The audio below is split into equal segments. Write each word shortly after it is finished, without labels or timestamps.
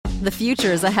The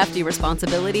future is a hefty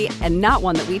responsibility and not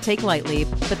one that we take lightly,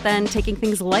 but then taking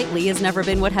things lightly has never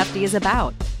been what Hefty is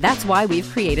about. That's why we've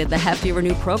created the Hefty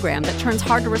Renew program that turns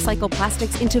hard-to-recycle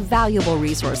plastics into valuable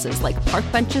resources like park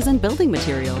benches and building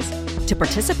materials. To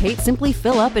participate, simply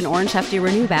fill up an orange Hefty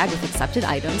Renew bag with accepted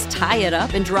items, tie it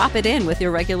up, and drop it in with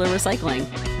your regular recycling.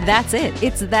 That's it.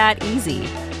 It's that easy.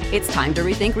 It's time to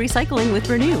rethink recycling with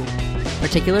Renew.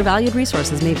 Particular valued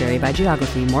resources may vary by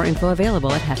geography. More info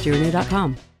available at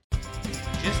heftyrenew.com.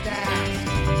 Just ask.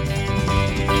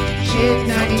 Shit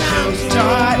 90 shows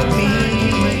taught me.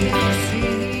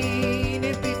 Seen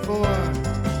it before.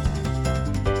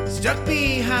 Stuck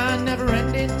behind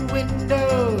never-ending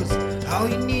windows. All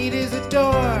you need is a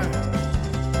door.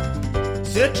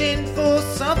 Searching for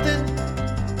something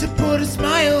to put a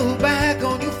smile back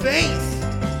on your face.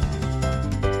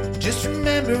 Just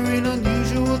remember, in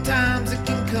unusual times, it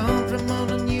can come from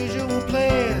an unusual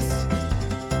place.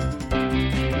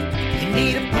 You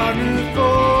need a partner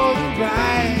for the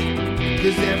ride,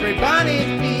 'cause everybody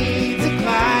needs a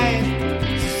Clyde.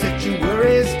 So set your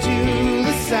worries to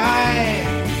the side.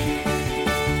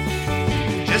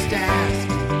 Just ask,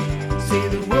 say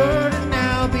the word and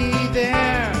I'll be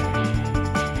there.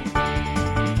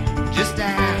 Just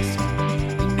ask,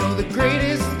 you know the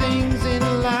greatest things in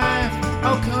life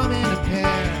all come in a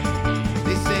pair.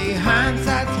 They say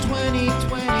hindsight's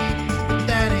 20/20, but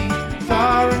that ain't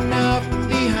far enough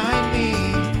behind me.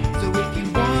 So if you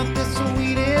want the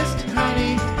sweetest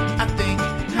honey, I think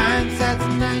hindsight's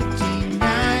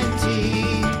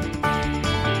 1990.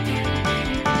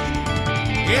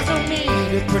 There's no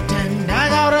need to pretend I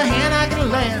got a hand I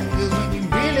can lend, 'cause when you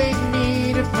really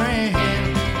need a friend,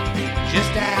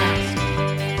 just ask.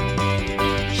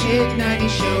 Shit 90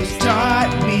 shows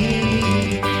taught me.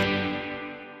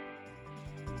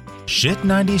 Shit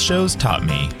 90 Shows Taught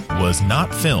Me was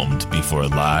not filmed before a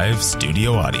live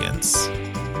studio audience.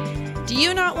 Do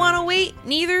you not want to wait?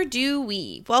 Neither do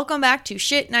we. Welcome back to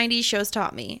Shit 90 Shows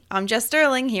Taught Me. I'm Jess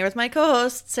Sterling, here with my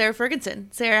co-host, Sarah Ferguson.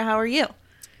 Sarah, how are you?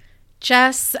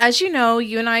 Jess, as you know,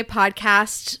 you and I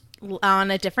podcast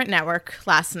on a different network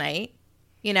last night.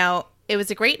 You know, it was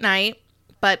a great night,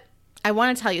 but I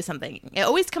want to tell you something. It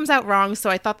always comes out wrong, so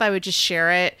I thought that I would just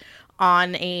share it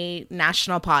on a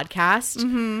national podcast.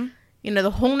 Mm-hmm. You know,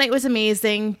 the whole night was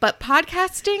amazing, but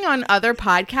podcasting on other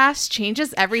podcasts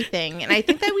changes everything. And I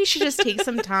think that we should just take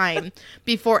some time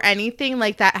before anything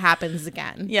like that happens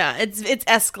again. Yeah, it's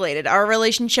escalated. Our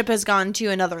relationship has gone to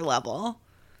another level.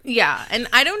 Yeah, and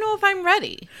I don't know if I'm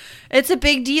ready. It's a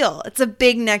big deal. It's a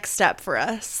big next step for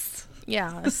us.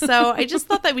 Yeah, so I just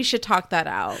thought that we should talk that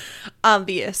out.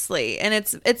 Obviously. And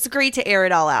it's great to air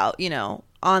it all out, you know,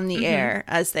 on the air,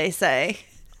 as they say.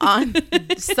 On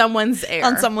someone's air.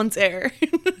 On someone's air.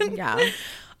 Yeah.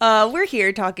 We're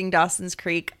here talking Dawson's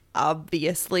Creek,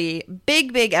 obviously.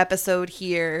 Big episode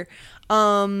here.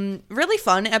 Really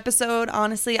fun episode,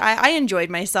 honestly. I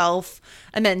enjoyed myself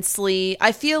immensely.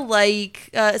 I feel like,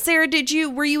 Sarah,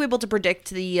 were you able to predict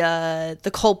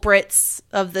the culprits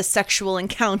of the sexual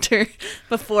encounter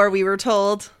before we were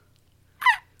told?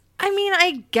 I mean,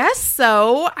 I guess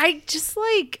so. I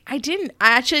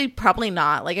actually probably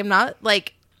not. Like, I'm not,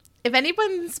 like, if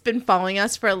anyone's been following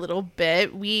us for a little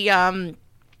bit, we,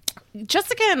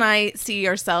 Jessica and I see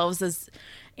ourselves as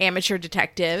amateur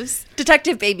detectives.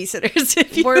 Detective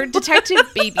babysitters. We're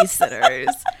detective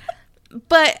babysitters.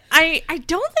 But I don't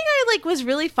think I, like, was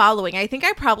really following. I think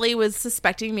I probably was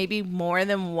suspecting maybe more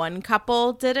than one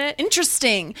couple did it.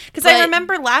 Interesting. Because I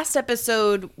remember last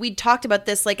episode, we talked about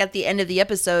this, like, at the end of the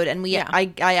episode, and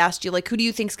I asked you, like, who do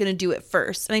you think's going to do it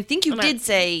first? And I think you did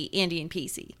say Andy and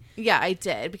Pacey. Yeah, I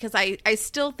did. Because I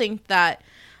still think that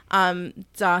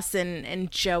Dawson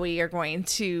and Joey are going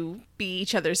to be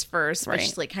each other's first, right.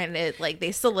 Which, like, kind of, like,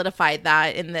 they solidified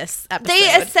that in this episode.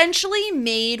 They essentially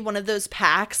made one of those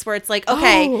pacts where it's like,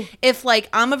 okay, if, like,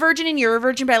 I'm a virgin and you're a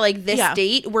virgin by, like, this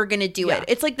date, we're gonna do it.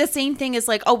 It's like the same thing as,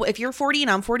 like, oh, if you're 40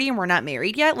 and I'm 40 and we're not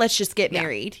married yet, let's just get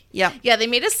married. Yeah. Yeah, they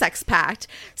made a sex pact.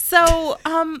 So,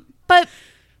 but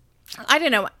I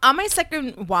don't know. On my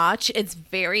second watch, it's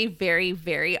very, very,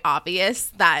 very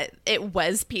obvious that it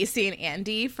was Pacey and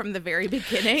Andy from the very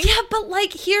beginning. Yeah, but,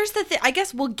 like, here's the thing. I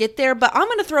guess we'll get there, but I'm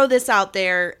going to throw this out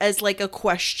there as, like, a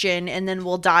question, and then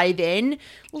we'll dive in.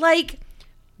 Like,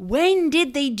 when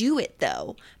did they do it,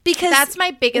 though? Because that's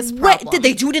my biggest problem. Did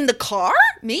they do it in the car?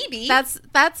 Maybe. That's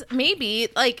maybe,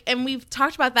 like, and we've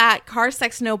talked about that, car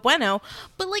sex no bueno,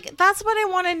 but, like, that's what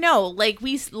I want to know. Like,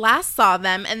 we last saw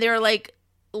them, and they were, like,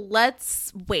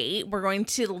 let's wait. We're going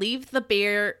to leave the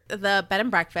bed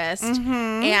and breakfast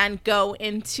and go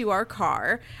into our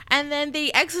car. And then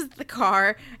they exit the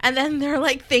car, and then they're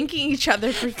like thanking each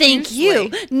other profusely. Thank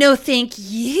you. No, thank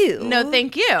you. No,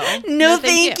 thank you. No,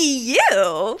 thank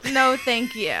you. No,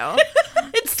 thank you.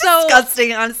 It's so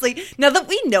disgusting, honestly. Now that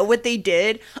we know what they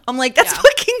did, I'm like, that's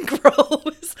fucking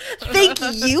gross. Thank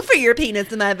you for your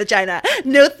penis in my vagina.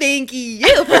 No, thank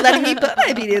you for letting me put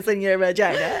my penis in your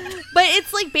vagina. But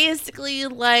it's like basically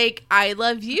like, I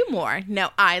love you more. No,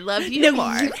 I love you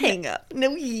more. No, you hang up.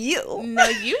 No, you. No,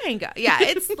 you hang up. Yeah,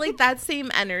 it's like that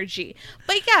same energy.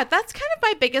 But yeah, that's kind of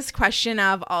my biggest question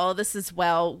of all of this as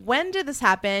well. When did this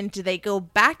happen? Do they go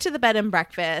back to the bed and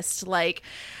breakfast? Like,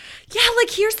 yeah, like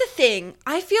here's the thing.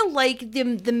 I feel like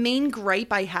the main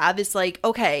gripe I have is like,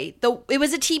 okay, it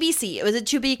was a TBC. It was a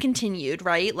to be continued,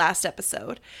 right? Last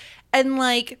episode. And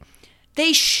like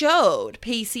they showed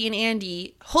Pacey and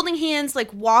Andy holding hands,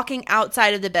 like walking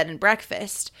outside of the bed and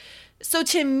breakfast. So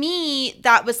to me,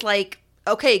 that was like,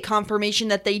 okay, confirmation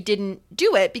that they didn't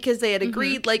do it because they had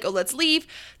agreed, like, oh, let's leave.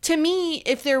 To me,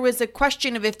 if there was a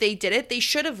question of if they did it, they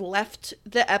should have left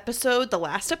the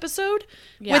last episode,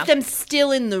 with them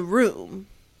still in the room.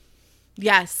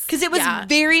 Yes. Because it was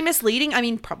very misleading. I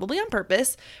mean, probably on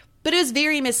purpose, but it was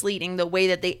very misleading the way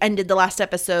that they ended the last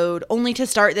episode, only to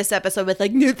start this episode with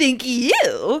like, no, thank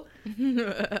you.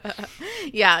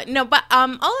 Yeah, no, but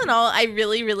all in all, I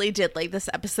really, really did like this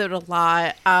episode a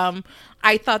lot.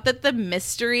 I thought that the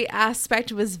mystery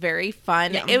aspect was very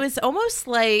fun. Yeah. It was almost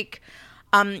like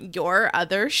your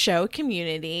other show,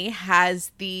 Community,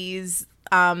 has these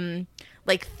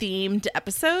like themed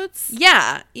episodes.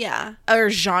 Yeah.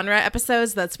 Or genre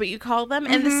episodes, that's what you call them.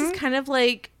 And this is kind of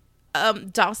like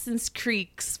Dawson's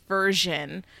Creek's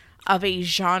version of a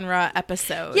genre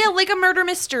episode. Yeah, like a murder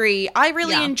mystery. I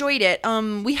really enjoyed it.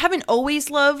 We haven't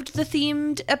always loved the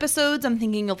themed episodes. I'm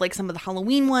thinking of like some of the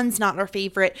Halloween ones, not our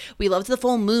favorite. We loved the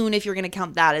full moon, if you're going to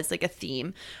count that as like a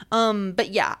theme.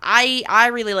 But yeah, I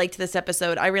really liked this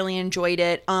episode. I really enjoyed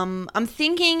it. I'm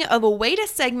thinking of a way to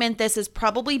segment this is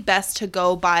probably best to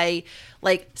go by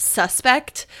like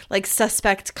suspect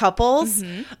couples.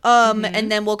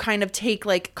 And then we'll kind of take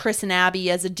like Chris and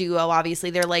Abby as a duo. Obviously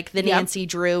they're like the Nancy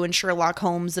Drew and Sherlock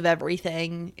Holmes of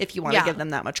everything, if you want to give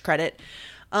them that much credit.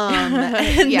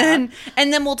 And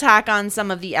then we'll tack on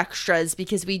some of the extras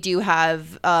because we do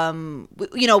have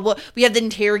we have the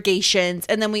interrogations,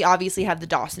 and then we obviously have the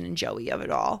Dawson and Joey of it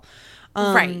all.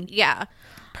 Right. Yeah.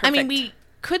 Perfect. I mean, we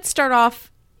could start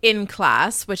off in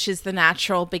class, which is the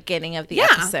natural beginning of the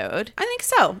episode. I think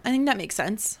so. I think that makes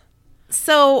sense.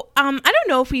 So, I don't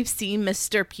know if we've seen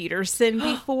Mr. Peterson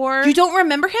before. You don't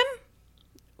remember him?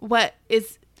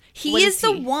 He is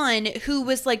the one who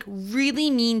was like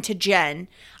really mean to Jen.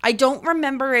 I don't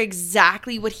remember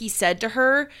exactly what he said to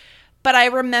her, but I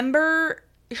remember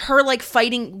her like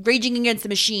raging against the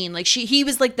machine. Like he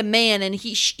was like the man, and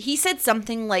he said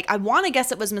something like, I want to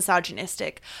guess it was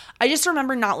misogynistic. I just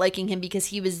remember not liking him because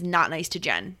he was not nice to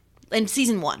Jen in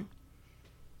season 1.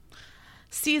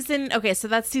 Okay, so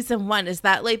that's season 1. Is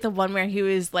that like the one where he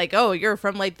was like, oh, you're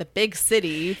from like the big city,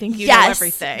 you think you know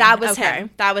everything? That was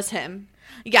him. That was him.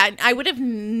 Yeah, I would have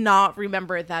not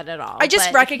remembered that at all. I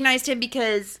just recognized him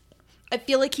because I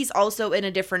feel like he's also in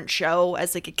a different show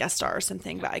as like a guest star or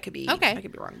something, but I could be wrong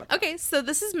about that. Okay, so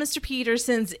this is Mr.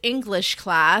 Peterson's English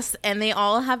class, and they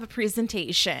all have a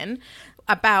presentation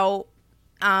about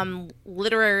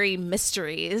literary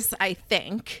mysteries, I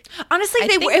think. Honestly,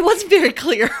 it wasn't very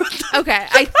clear. Okay,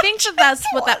 I think that's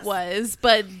what that was.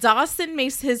 But Dawson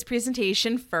makes his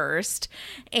presentation first,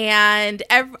 and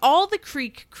all the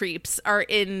Creek creeps are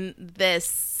in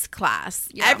this class.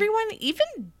 Yeah. Everyone,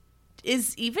 even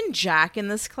Jack in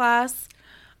this class?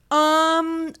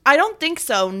 I don't think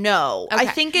so. No, okay. I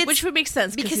think it's which would make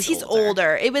sense because he's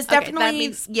older. It was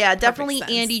definitely definitely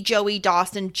Andy, Joey,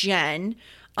 Dawson, Jen,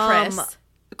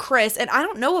 Chris, and I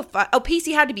don't know if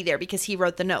Pacey had to be there because he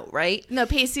wrote the note, right? No,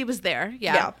 Pacey was there.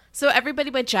 Yeah. So everybody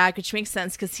but Jack, which makes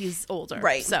sense because he's older.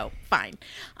 Right. So fine.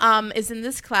 Is in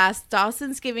this class.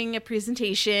 Dawson's giving a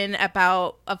presentation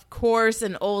about, of course,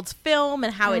 an old film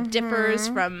and how it differs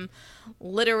from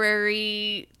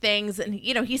literary things, and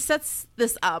he sets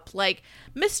this up like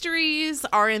mysteries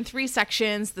are in 3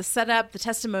 sections: the setup, the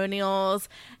testimonials,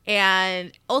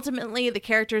 and ultimately the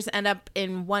characters end up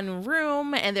in one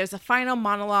room, and there's a final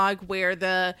monologue where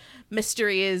the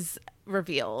mystery is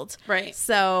revealed. Right.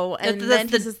 So and then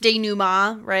the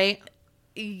denouement, right?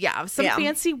 Yeah, some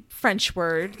fancy French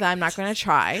word that I'm not going to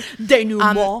try.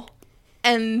 Denouement.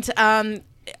 And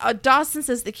Dawson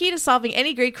says the key to solving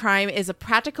any great crime is a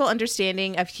practical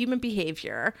understanding of human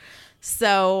behavior.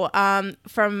 So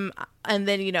from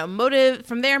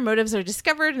there, motives are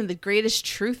discovered and the greatest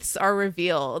truths are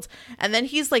revealed. And then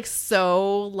he's like,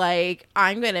 so like,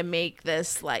 I'm going to make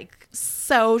this like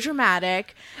so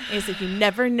dramatic. And he's like, you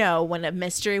never know when a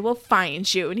mystery will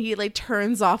find you. And he like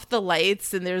turns off the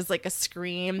lights and there's like a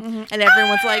scream and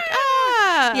everyone's like,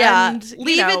 ah. Yeah. And,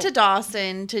 Leave it to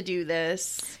Dawson to do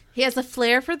this. He has a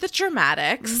flair for the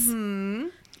dramatics. Mm-hmm.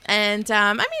 And,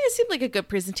 it seemed like a good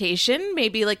presentation.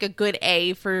 Maybe like a good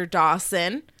A for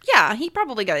Dawson. Yeah, he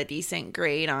probably got a decent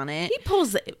grade on it.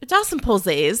 Dawson pulls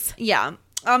A's. Yeah.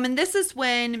 And this is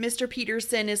when Mr.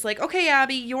 Peterson is like, okay,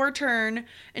 Abby, your turn.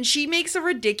 And she makes a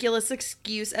ridiculous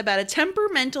excuse about a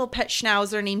temperamental pet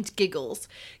schnauzer named Giggles.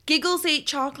 Giggles ate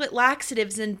chocolate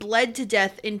laxatives and bled to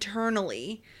death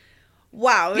internally.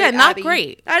 Wow. Yeah, not Abby,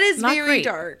 great. That is Not very great.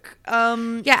 dark.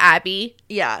 Yeah, Abby.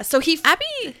 Yeah. So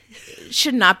Abby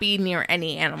should not be near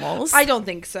any animals. I don't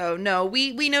think so. No,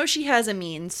 we know she has a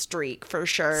mean streak for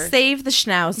sure. Save the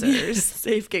schnauzers.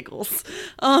 Save Giggles.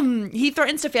 He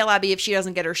threatens to fail Abby if she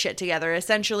doesn't get her shit together,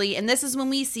 essentially. And this is when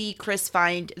we see Chris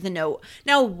find the note.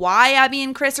 Now, why Abby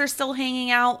and Chris are still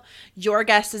hanging out, your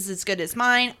guess is as good as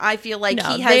mine. I feel like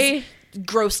he has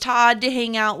Gross Todd to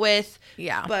hang out with.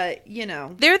 Yeah. But,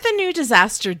 They're the new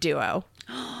disaster duo.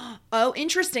 Oh,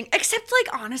 interesting. Except,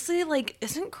 like, honestly, like,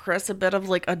 isn't Chris a bit of,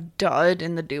 like, a dud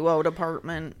in the duo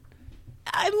department?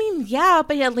 I mean, yeah,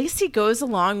 but at least he goes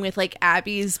along with, like,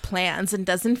 Abby's plans and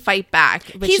doesn't fight back,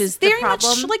 which is the problem.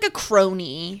 He's very much like a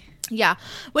crony. Yeah,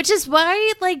 which is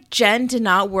why, like, Jen did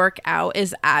not work out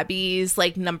as Abby's,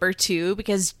 like, number 2,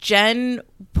 because Jen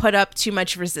put up too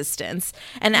much resistance,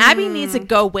 and Abby needs a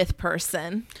go-with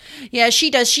person. Yeah, she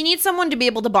does. She needs someone to be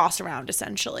able to boss around,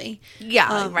 essentially.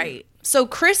 Yeah, right. So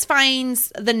Chris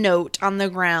finds the note on the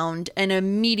ground and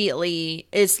immediately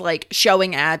is, like,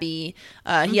 showing Abby.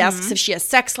 He asks if she has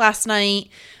sex last night.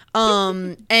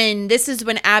 And this is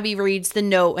when Abby reads the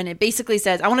note and it basically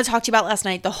says, I want to talk to you about last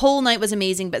night. The whole night was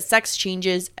amazing, but sex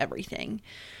changes everything.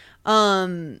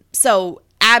 So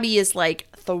Abby is like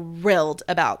thrilled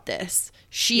about this.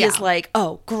 She is like,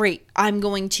 oh, great. I'm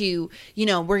going to,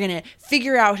 we're going to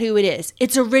figure out who it is.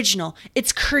 It's original.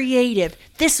 It's creative.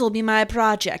 This will be my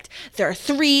project. There are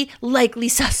 3 likely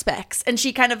suspects. And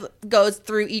she kind of goes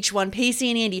through each one. Pacey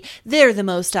and Andy, they're the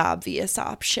most obvious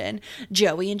option.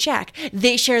 Joey and Jack,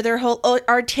 they share their whole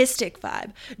artistic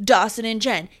vibe. Dawson and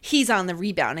Jen, he's on the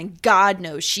rebound and God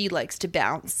knows she likes to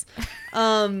bounce.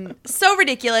 So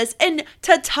ridiculous. And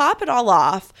to top it all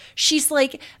off, she's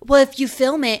like, well, if you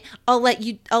film it, I'll let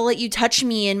you touch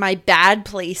me in my bad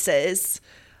places.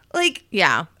 Like,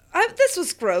 yeah. This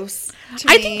was gross to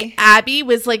I me. think Abby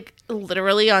was like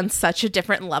literally on such a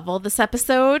different level this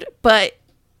episode, but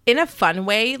in a fun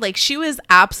way. Like, she was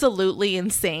absolutely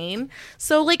insane.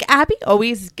 So like Abby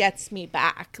always gets me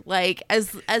back. Like,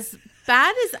 as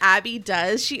bad as Abby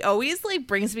does, she always like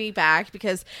brings me back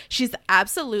because she's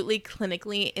absolutely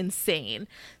clinically insane.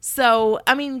 So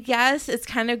I mean, yes, it's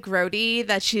kind of grody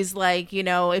that she's like,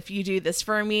 if you do this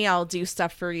for me, I'll do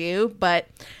stuff for you. But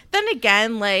then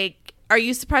again, like, are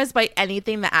you surprised by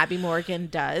anything that Abby Morgan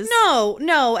does?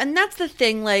 No. And that's the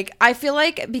thing. Like, I feel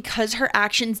like because her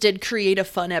actions did create a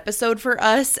fun episode for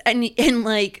us, and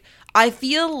like, I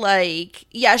feel like,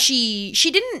 yeah, she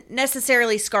didn't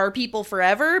necessarily scar people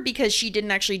forever because she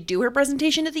didn't actually do her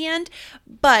presentation at the end.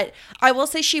 But I will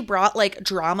say she brought like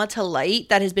drama to light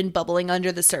that has been bubbling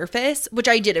under the surface, which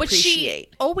I did appreciate.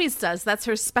 She always does. That's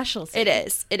her specialty. It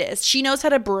is. She knows how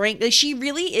to bring, like, she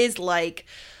really is like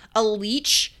a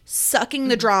leech sucking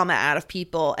the drama out of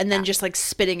people and then just like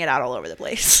spitting it out all over the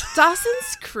place.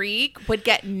 Dawson's Creek would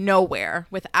get nowhere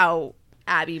without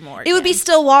Abby Morgan. It would be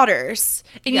still waters.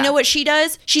 And you know what she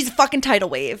does? She's a fucking tidal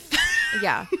wave.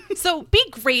 Yeah. So be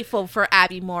grateful for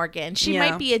Abby Morgan. She Yeah.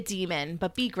 might be a demon,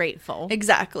 but be grateful.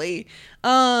 Exactly.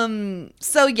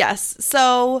 So yes.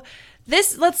 So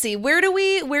this, let's see, where do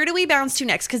we bounce to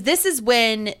next? Because this is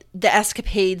when the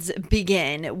escapades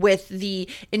begin with the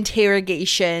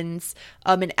interrogations,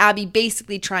 and Abby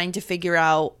basically trying to figure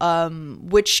out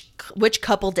which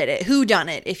couple did it, who done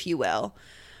it, if you will.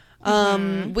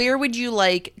 Where would you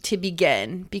like to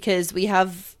begin? Because we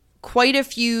have quite a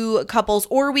few couples,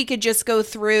 or we could just go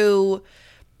through.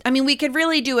 I mean, we could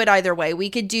really do it either way.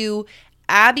 We could do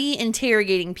Abby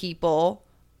interrogating people,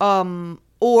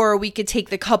 or we could take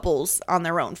the couples on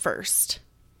their own first.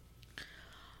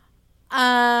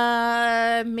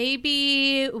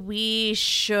 Maybe we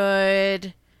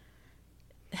should.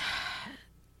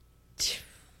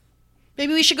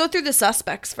 Maybe we should go through the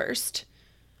suspects first.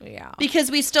 Yeah.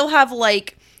 Because we still have,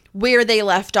 like, where they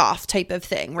left off type of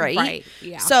thing, right? Right,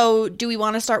 yeah. So do we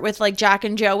want to start with like Jack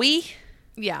and Joey?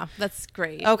 Yeah, that's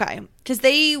great. Okay. Because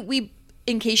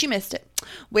in case you missed it,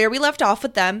 where we left off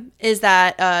with them is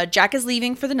that Jack is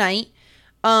leaving for the night.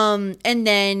 And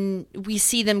then we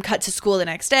see them cut to school the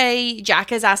next day.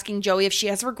 Jack is asking Joey if she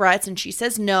has regrets, and she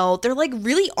says no. They're like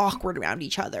really awkward around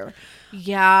each other.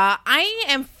 Yeah, I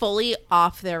am fully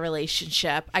off their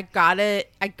relationship. It's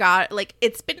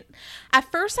been,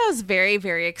 at first I was very,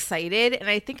 very excited, and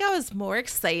I think I was more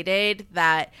excited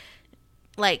that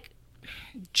like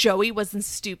Joey wasn't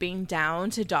stooping down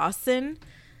to Dawson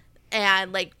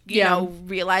and like, you know,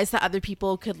 realize that other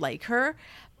people could like her.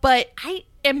 But I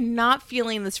am not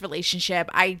feeling this relationship.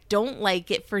 I don't like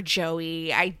it for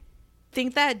Joey. I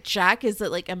think that Jack is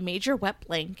like a major wet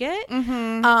blanket.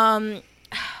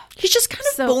 He's just kind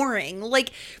of boring. Like,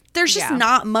 there's just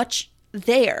not much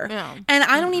there. No. And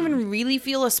I don't even really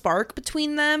feel a spark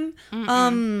between them.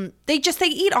 They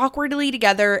eat awkwardly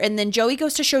together, and then Joey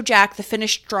goes to show Jack the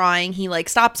finished drawing. He like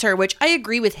stops her, which I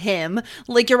agree with him.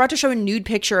 Like, you're about to show a nude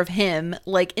picture of him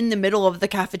like in the middle of the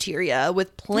cafeteria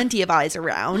with plenty of eyes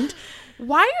around.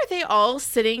 Why are they all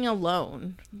sitting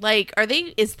alone? Like,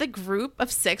 is the group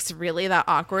of 6 really that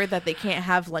awkward that they can't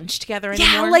have lunch together anymore?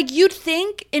 Yeah, like you'd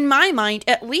think, in my mind,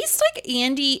 at least like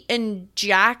Andy and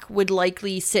Jack would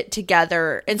likely sit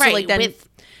together. And right, so like then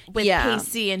with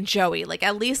Pacey and Joey. Like,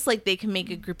 at least like they can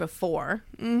make a group of 4.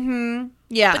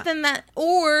 Yeah. But then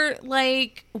or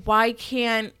like, why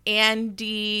can't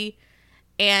Andy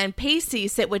and Pacey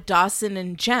sit with Dawson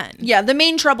and Jen? Yeah, the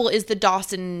main trouble is the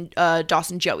Dawson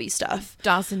Joey stuff.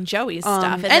 Dawson Joey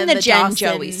stuff. And the Jen Dawson,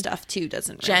 Joey stuff too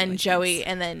doesn't really Jen make Joey sense.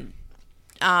 and then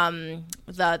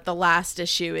the last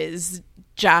issue is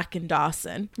Jack and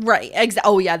Dawson. Right.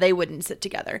 Oh yeah, they wouldn't sit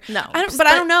together. No. I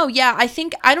don't know. Yeah,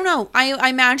 I don't know. I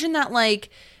imagine that like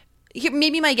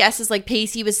maybe my guess is like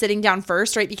Pacey was sitting down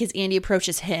first, right? Because Andy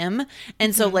approaches him.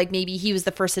 And so like maybe he was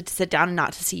the first to sit down and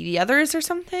not to see the others or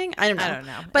something. I don't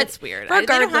know. But it's weird. Regardless,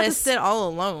 they don't have to sit all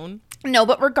alone. No,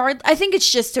 but I think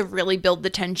it's just to really build the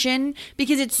tension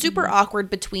because it's super awkward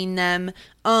between them.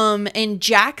 And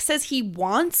Jack says he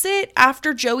wants it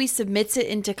after Joey submits it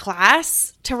into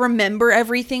class to remember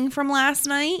everything from last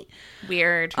night.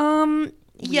 Weird.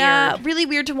 Yeah, really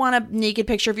weird to want a naked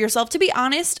picture of yourself. To be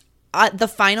honest, the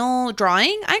final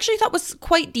drawing I actually thought was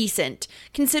quite decent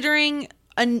considering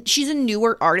she's a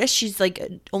newer artist. She's like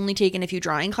only taken a few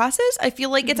drawing classes. I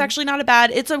feel like it's actually not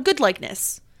it's a good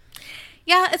likeness.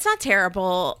 Yeah, it's not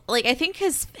terrible. Like, I think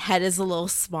his head is a little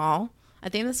small. I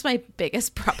think that's my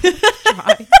biggest problem with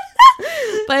drawing.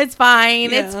 But it's fine.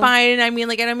 Yeah. It's fine. I mean,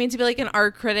 like, I don't mean to be like an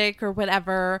art critic or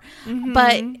whatever,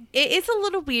 but it's a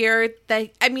little weird that,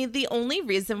 I mean, the only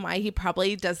reason why he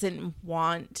probably doesn't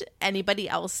want anybody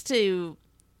else to,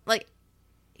 like,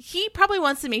 he probably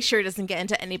wants to make sure it doesn't get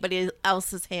into anybody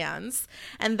else's hands.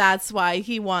 And that's why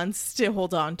he wants to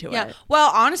hold on to it.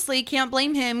 Well, honestly, can't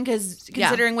blame him because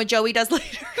considering what Joey does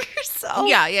later. So.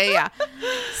 Yeah.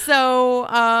 So,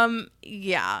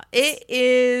 it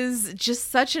is just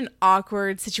such an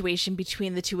awkward situation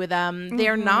between the two of them.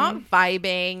 They're not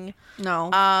vibing.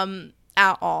 No.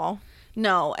 At all.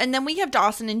 No. And then we have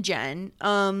Dawson and Jen.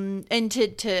 And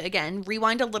to again,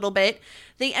 rewind a little bit.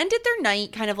 They ended their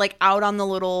night kind of like out on the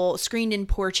little screened-in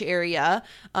porch area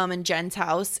in Jen's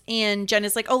house. And Jen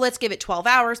is like, oh, let's give it 12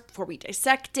 hours before we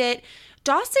dissect it.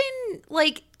 Dawson,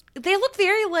 like, they look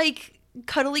very, like,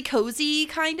 cuddly cozy,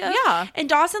 kind of. Yeah. And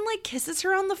Dawson, like, kisses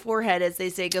her on the forehead as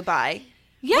they say goodbye.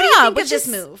 Yeah. What do you think of this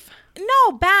move?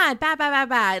 No, bad.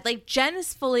 Like, Jen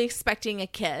is fully expecting a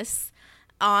kiss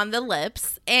on the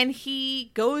lips, and he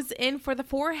goes in for the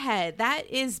forehead. That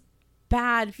is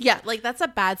bad. Yeah. Like, that's a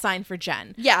bad sign for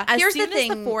Jen. Yeah. As Here's soon the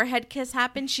thing. as the forehead kiss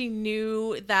happened, she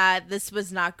knew that this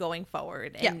was not going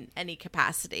forward in any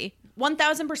capacity.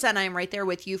 1000% I am right there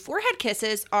with you. Forehead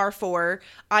kisses are for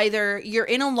either you're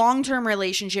in a long-term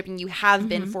relationship and you have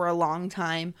been for a long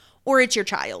time, or it's your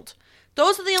child.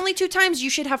 Those are the only 2 times you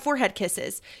should have forehead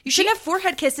kisses. You should have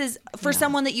forehead kisses for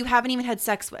someone that you haven't even had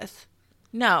sex with.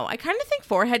 No, I kind of think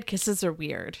forehead kisses are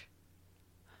weird.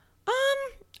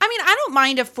 I mean, I don't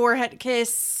mind a forehead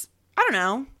kiss. I don't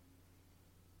know.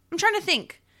 I'm trying to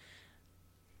think.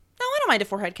 No, I don't mind a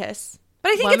forehead kiss.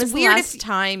 But I think it's weird. When was the last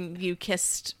time you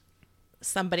kissed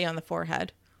somebody on the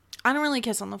forehead? I don't really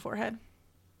kiss on the forehead.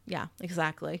 Yeah,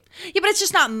 exactly. Yeah, but it's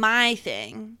just not my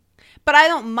thing. But I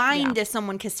don't mind if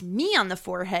someone kissed me on the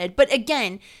forehead. But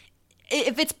again,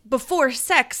 if it's before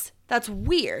sex, that's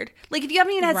weird. Like, if you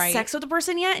haven't even had Right. sex with the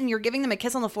person yet and you're giving them a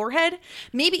kiss on the forehead,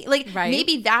 maybe, like, Right.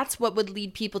 maybe that's what would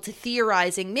lead people to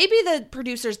theorizing. Maybe the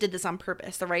producers did this on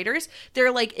purpose, the writers.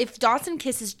 They're like, if Dawson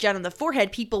kisses Jen on the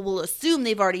forehead, people will assume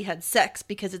they've already had sex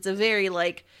because it's a very,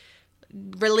 like,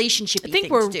 relationship-y I think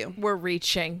thing to do. we're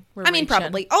reaching. I mean,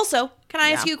 probably. Also, can I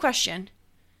ask Yeah. you a question?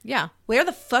 Yeah. Where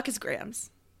the fuck is Grams?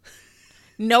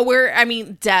 Nowhere. I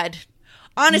mean, dead.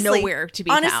 Honestly, Nowhere to be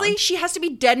honestly, found. she has to be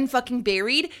dead and fucking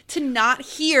buried to not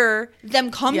hear them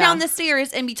come Yeah. down the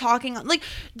stairs and be talking like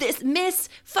this miss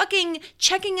fucking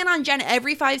checking in on Jen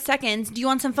every 5 seconds. Do you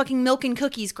want some fucking milk and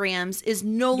cookies, Grams? Is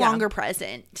no Yeah. longer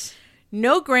present.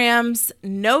 No Grams,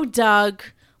 no Doug.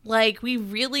 Like, we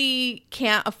really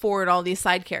can't afford all these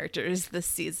side characters this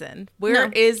season. Where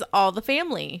No. is all the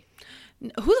family?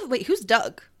 Who's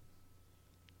Doug?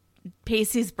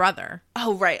 Pacey's brother.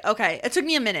 Oh, right. Okay. It took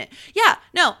me a minute. Yeah.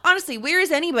 No, honestly, where is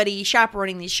anybody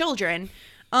chaperoning these children?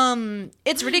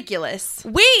 It's ridiculous.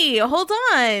 Wait, hold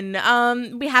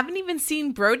on. We haven't even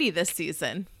seen Brody this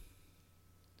season.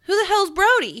 Who the hell's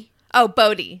Brody? Oh,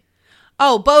 Bodie.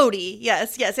 Oh, Bodie.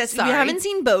 Yes. We Sorry. haven't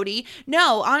seen Bodie.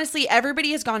 No, honestly,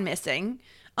 everybody has gone missing.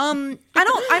 I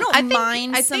don't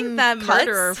mind. I some think that cuts.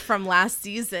 murderer from last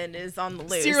season is on the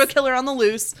loose. Serial killer on the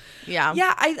loose. Yeah.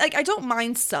 Yeah, I don't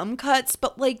mind some cuts,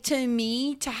 but like to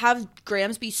me, to have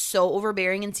Grams be so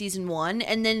overbearing in season 1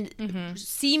 and then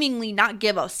seemingly not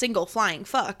give a single flying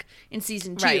fuck in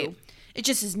season 2. Right. It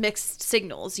just is mixed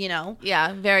signals, you know?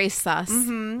 Yeah, very sus.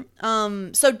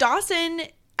 So Dawson,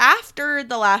 after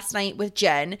the last night with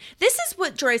Jen, this is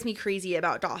what drives me crazy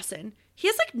about Dawson. He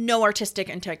has like no artistic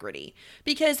integrity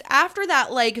because after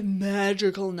that like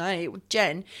magical night with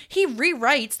Jen, he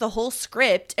rewrites the whole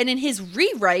script, and in his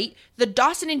rewrite, the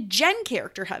Dawson and Jen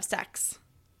character have sex.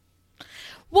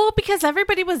 Well, because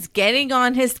everybody was getting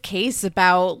on his case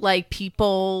about like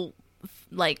people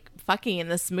like fucking in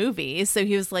this movie. So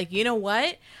he was like, you know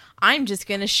what? I'm just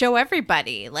going to show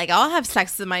everybody. Like, I'll have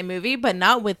sex in my movie, but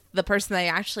not with the person I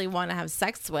actually want to have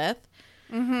sex with.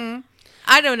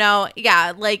 I don't know.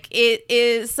 Yeah, like it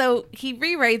is. So he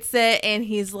rewrites it and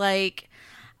he's like,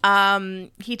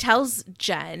 he tells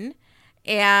Jen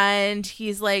and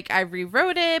he's like, I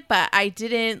rewrote it, but I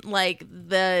didn't like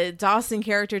the Dawson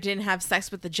character didn't have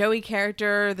sex with the Joey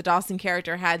character. The Dawson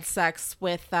character had sex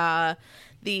with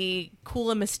the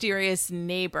cool and mysterious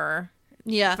neighbor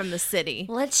from the city.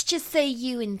 Let's just say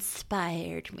you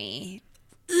inspired me.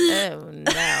 Oh,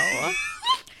 no.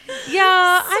 Yeah,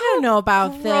 I don't know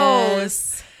about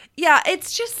this. Yeah,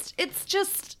 it's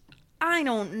just, I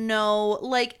don't know.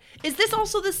 Like, is this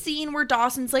also the scene where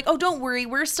Dawson's like, oh, don't worry,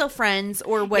 we're still friends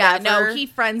or whatever? Yeah, no, he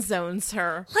friend zones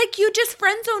her. Like, you just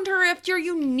friend zoned her after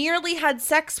you nearly had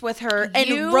sex with her and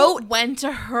You went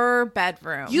to her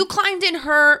bedroom. you climbed in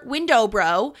her window,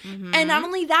 bro. And not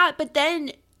only that, but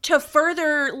then to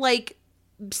further, like,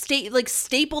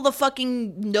 staple the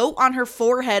fucking note on her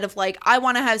forehead of like, I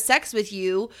want to have sex with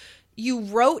you. You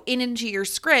wrote into your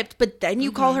script, but then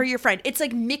you call her your friend. It's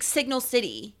like mixed signal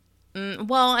city.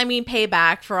 Well, I mean,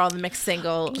 payback for all the mixed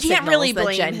signals You can't really that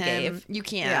blame Jen him. gave. You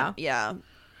can't. Yeah.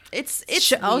 It's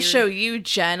I'll weird. show you,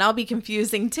 Jen. I'll be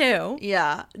confusing too.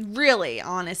 Yeah, really,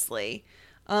 honestly.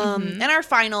 And our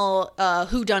final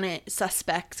whodunit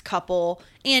suspect couple,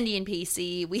 Andy and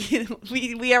Pacey,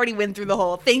 we already went through the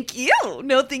whole thank you,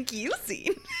 no thank you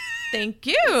scene. Thank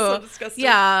you. So disgusting.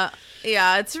 Yeah,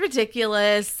 it's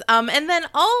ridiculous. And then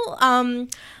all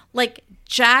like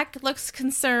Jack looks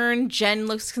concerned, Jen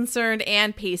looks concerned,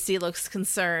 and Pacey looks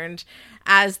concerned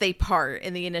as they part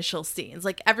in the initial scenes.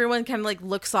 Like everyone kind of like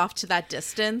looks off to that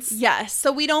distance. Yes,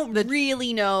 so we don't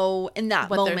really know in that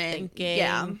What moment. they're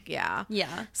thinking.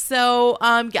 Yeah. So,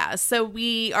 so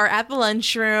we are at the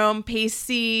lunchroom.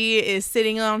 Pacey is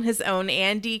sitting on his own.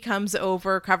 Andy comes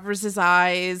over, covers his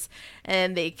eyes,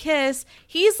 and they kiss.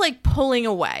 He's like pulling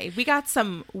away. We got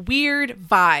some weird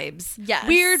vibes. Yes.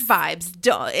 Weird vibes.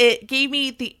 It gave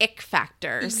me the ick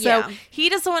factor. So Yeah. he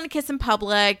doesn't want to kiss in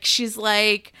public. She's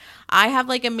like, I have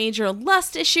like a major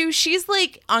lust issue. She's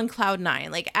like on cloud 9,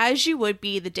 like as you would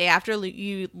be the day after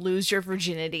you lose your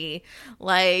virginity.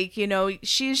 Like, you know,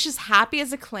 she's just happy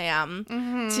as a clam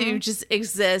to just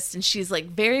exist. And she's like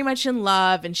very much in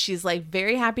love. And she's like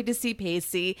very happy to see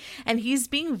Pacey. And he's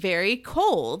being very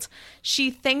cold.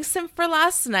 She thanks him for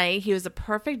last night. He was a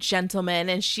perfect gentleman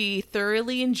and she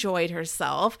thoroughly enjoyed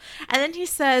herself. And then he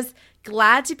says,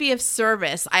 glad to be of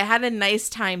service. I had a nice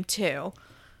time too.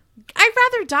 I'd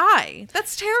rather die.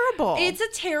 That's terrible. It's a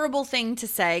terrible thing to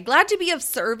say. Glad to be of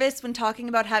service when talking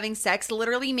about having sex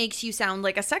literally makes you sound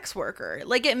like a sex worker.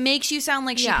 Like, it makes you sound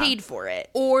like she paid for it.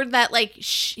 Or that, like,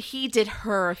 he did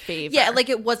her a favor. Yeah, like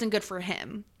it wasn't good for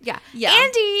him. Yeah. Yeah.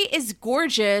 Andy is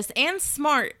gorgeous and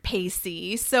smart,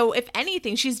 Pacey. So, if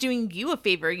anything, she's doing you a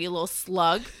favor, you little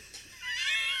slug.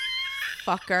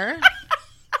 Fucker.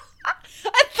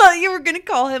 I thought you were going to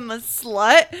call him a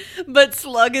slut, but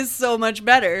slug is so much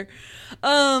better.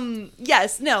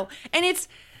 Yes, no. And it's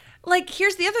like,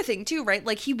 here's the other thing too, right?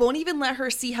 Like, he won't even let her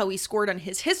see how he scored on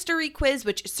his history quiz,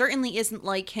 which certainly isn't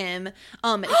like him.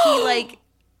 He like,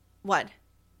 what?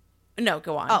 No,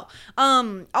 go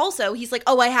on. Also, he's like,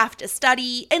 oh, I have to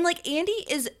study. And like, Andy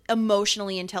is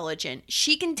emotionally intelligent.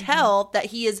 She can tell that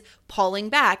he is pulling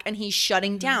back and he's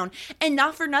shutting down. And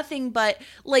not for nothing, but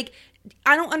like,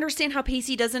 I don't understand how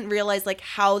Pacey doesn't realize like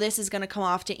how this is going to come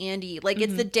off to Andy. Like,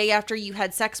 it's the day after you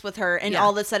had sex with her and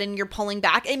all of a sudden you're pulling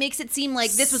back. It makes it seem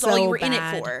like this was all you were in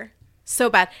it for. So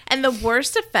bad. And the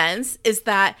worst offense is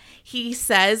that he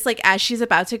says, like, as she's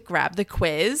about to grab the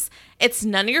quiz, it's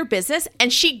none of your business.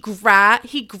 And he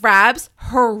grabs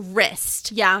her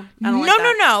wrist. Yeah. I don't like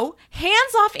that. No.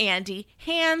 Hands off Andy.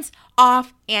 Hands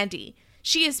off Andy.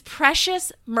 She is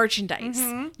precious merchandise.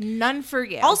 None for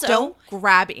you. Also, don't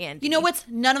grab Andy. You know what's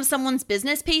none of someone's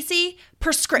business, Pacey?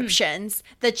 Prescriptions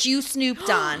that you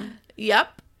snooped on.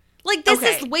 Yep. Like, this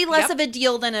is way less of a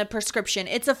deal than a prescription.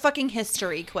 It's a fucking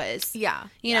history quiz. Yeah.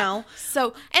 You know?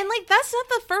 So, and like, that's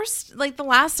not the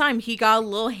last time he got a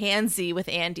little handsy with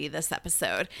Andy this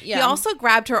episode. Yeah. He also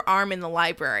grabbed her arm in the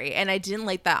library, and I didn't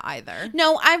like that either.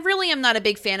 No, I really am not a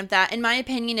big fan of that. In my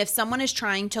opinion, if someone is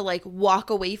trying to, like, walk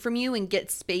away from you and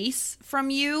get space from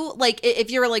you, like,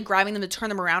 if you're, like, grabbing them to turn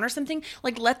them around or something,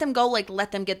 like, let them go, like,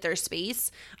 let them get their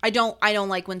space. I don't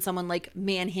like when someone, like,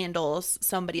 manhandles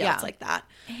somebody else like that.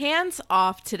 Hands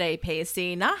off today,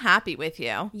 Pacey. Not happy with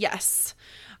you. Yes.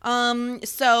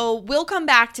 So we'll come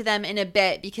back to them in a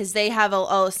bit because they have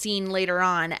a scene later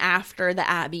on after the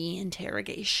Abby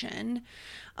interrogation.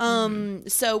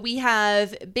 So we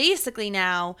have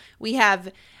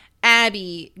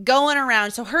Abby going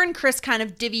around. So her and Chris kind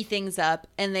of divvy things up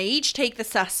and they each take the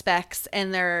suspects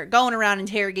and they're going around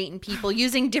interrogating people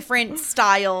using different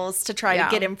styles to try to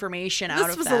get information out of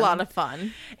them. This was a lot of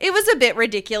fun. It was a bit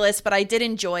ridiculous, but I did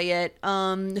enjoy it.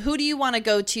 Who do you want to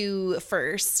go to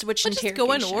first? Which Let's just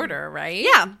interrogation? go in order, right?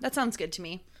 Yeah, that sounds good to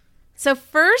me. So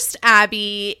first,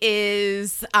 Abby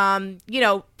is,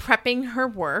 prepping her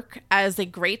work as a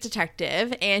great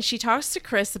detective, and she talks to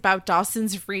Chris about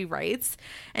Dawson's rewrites,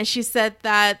 and she said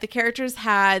that the characters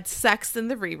had sex in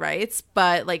the rewrites,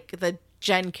 but like the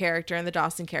Jen character and the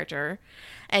Dawson character,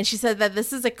 and she said that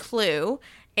this is a clue,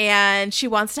 and she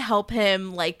wants to help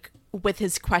him like with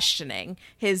his questioning,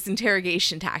 his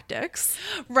interrogation tactics.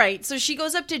 Right. So she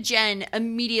goes up to Jen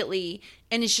immediately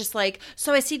and is just like,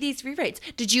 so I see these rewrites.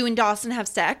 Did you and Dawson have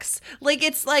sex? Like,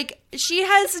 it's like she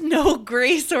has no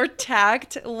grace or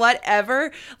tact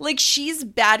whatever. Like, she's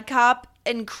bad cop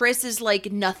and Chris is like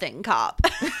nothing cop.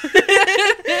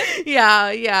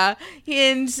 Yeah.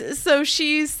 And so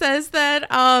she says that,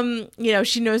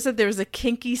 she knows that there's a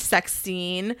kinky sex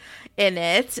scene in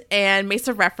it and makes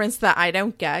a reference that I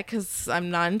don't get because I'm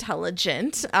not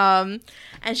intelligent. And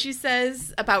she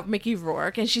says about Mickey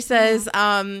Rourke, and she says,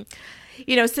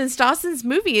 since Dawson's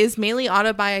movie is mainly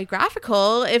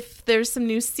autobiographical, if there's some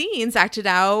new scenes acted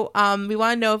out, we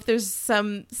want to know if there's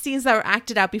some scenes that were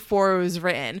acted out before it was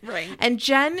written. Right. And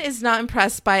Jen is not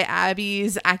impressed by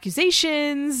Abby's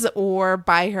accusations or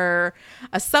by her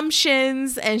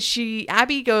assumptions. And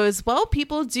Abby goes, well,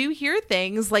 people do hear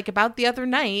things like about the other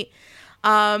night.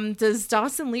 Does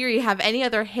Dawson Leary have any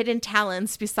other hidden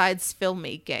talents besides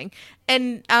filmmaking?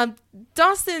 And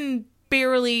Dawson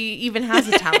barely even has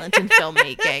a talent in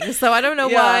filmmaking, so I don't know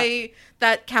why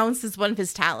that counts as one of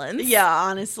his talents. Yeah,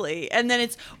 honestly. And then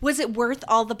was it worth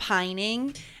all the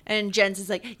pining? And Jen's is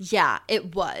like, yeah,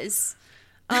 it was.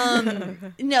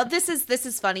 No, this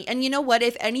is funny. And you know what?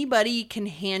 If anybody can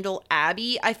handle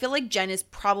Abby, I feel like Jen is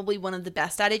probably one of the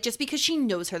best at it just because she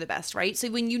knows her the best, right? So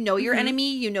when you know your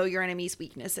enemy, you know your enemy's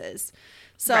weaknesses.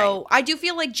 So right. I do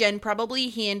feel like Jen probably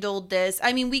handled this.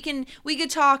 I mean, we could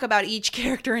talk about each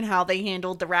character and how they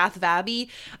handled the wrath of Abby.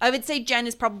 I would say Jen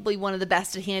is probably one of the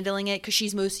best at handling it because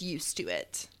she's most used to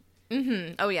it.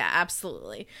 Mm-hmm. Oh, yeah,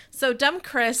 absolutely. So dumb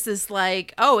Chris is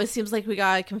like, oh, it seems like we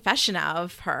got a confession out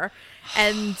of her.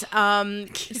 And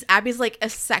Abby's like, a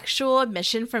sexual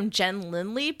admission from Jen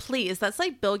Lindley? Please. That's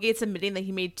like Bill Gates admitting that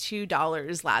he made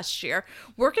 $2 last year.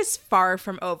 Work is far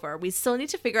from over. We still need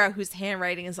to figure out whose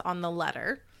handwriting is on the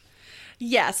letter.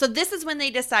 Yeah, so this is when they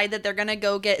decide that they're gonna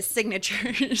go get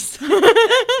signatures.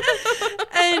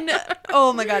 And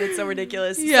oh my god, it's so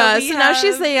ridiculous. Yeah, so now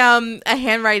she's a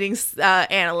handwriting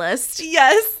analyst.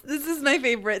 Yes, this is my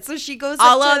favorite. So she goes A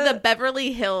up la to the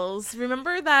Beverly Hills.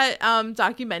 Remember that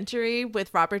documentary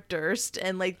with Robert Durst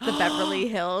and like the Beverly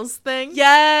Hills thing?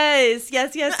 yes.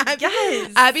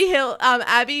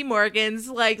 Abby Morgan's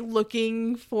like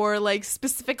looking for like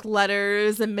specific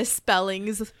letters and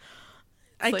misspellings.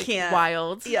 I like, can't.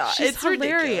 Wild. Yeah, She's it's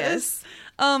hilarious.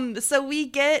 Ridiculous. So we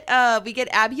get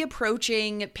Abby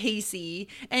approaching Pacey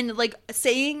and like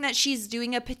saying that she's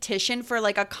doing a petition for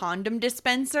like a condom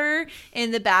dispenser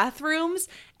in the bathrooms,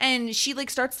 and she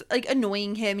like starts like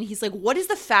annoying him, and he's like, "What is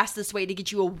the fastest way to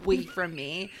get you away from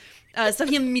me?" So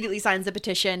he immediately signs the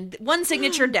petition. One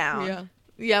signature down.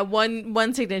 Yeah,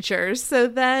 one signature. So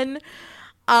then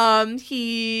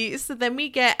we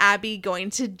get Abby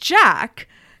going to Jack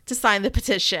to sign the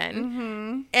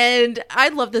petition. And I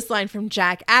love this line from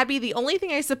Jack. Abby, the only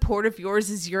thing I support of yours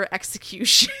is your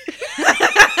execution.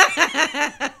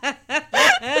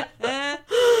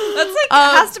 That's like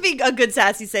has to be a good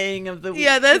sassy saying of the week.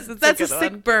 Yeah, that's a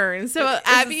sick one. burn. So It's a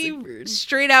Abby sick burn.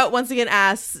 straight out once again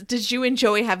asks, did you and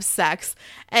Joey have sex?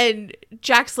 And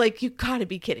Jack's like, you gotta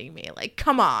be kidding me. Like,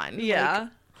 come on. Yeah. Like,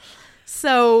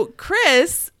 so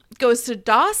Chris goes to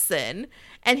Dawson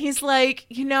and he's like,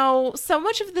 you know, so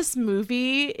much of this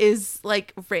movie is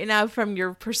like written out from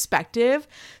your perspective.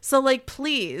 So like,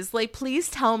 please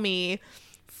tell me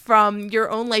from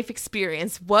your own life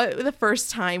experience what the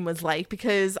first time was like,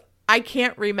 because I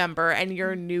can't remember and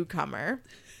you're a newcomer.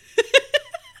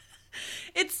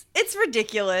 It's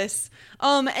ridiculous.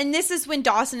 And this is when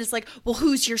Dawson is like, well,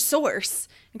 who's your source?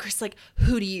 And Chris is like,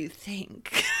 who do you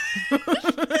think?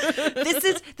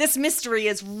 This mystery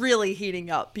is really heating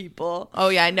up, people. Oh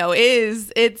yeah, no,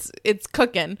 it's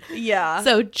cooking. Yeah.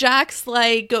 So Jack's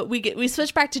like, we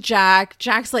switch back to Jack.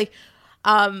 Jack's like,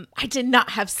 I did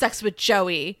not have sex with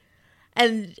Joey.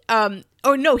 And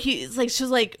oh no, she's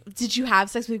like, did you have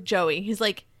sex with Joey? He's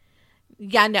like,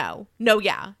 yeah, no,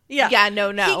 yeah,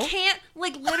 no. He can't,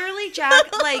 like, literally, Jack,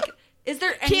 like, is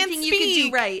there anything you can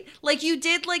do right? Like, you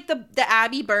did like the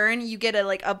Abby burn, you get a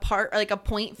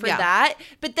point for that,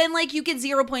 but then like you get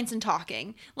 0 points in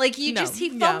talking. Like he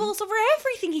fumbles over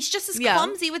everything. He's just as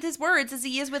clumsy with his words as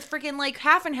he is with freaking like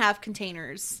half and half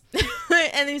containers.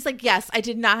 And he's like, yes, I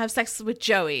did not have sex with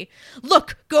Joey.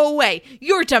 Look, go away.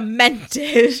 You're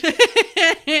demented.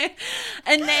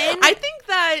 And then I think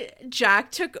that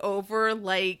Jack took over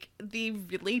like the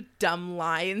really dumb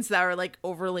lines that were like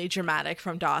overly dramatic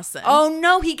from Dawson. Oh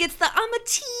no, he gets the I'm a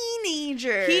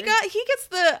teenager. He gets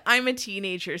the I'm a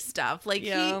teenager stuff. Like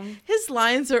his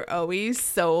lines are always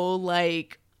so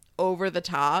like over the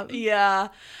top. Yeah.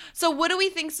 So what do we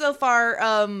think so far?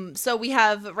 So we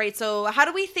have so how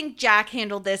do we think Jack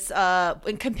handled this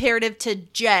in comparative to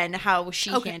Jen, how she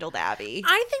handled Abby?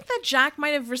 I think that Jack might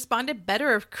have responded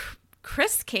better if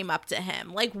Chris came up to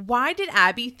him. Like, why did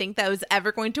Abby think that was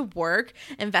ever going to work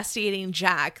investigating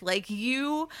Jack? Like,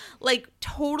 you like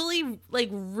totally like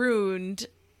ruined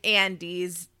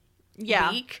Andy's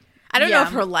week. I don't know if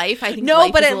her life. I think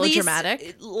life but is at a little least dramatic.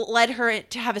 It led her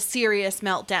to have a serious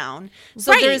meltdown.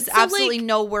 So there's absolutely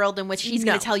no world in which he's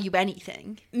going to tell you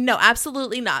anything. No,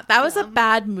 absolutely not. That was a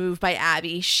bad move by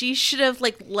Abby. She should have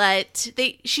like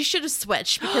she should have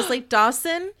switched because like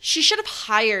Dawson. She should have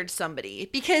hired somebody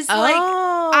because like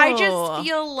I just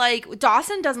feel like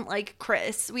Dawson doesn't like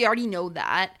Chris. We already know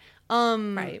that.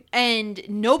 Right. And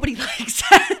nobody likes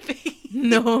Abby.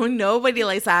 No, nobody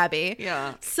likes Abby.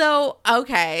 Yeah. So,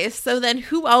 okay. So then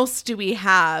who else do we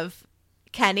have?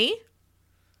 Kenny?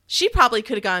 She probably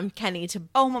could have gone Kenny to...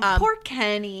 Oh, my poor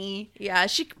Kenny. Yeah,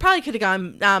 she probably could have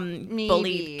gone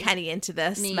bullied Kenny into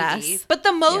this mess. But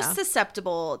the most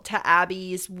susceptible to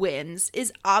Abby's wins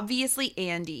is obviously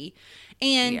Andy.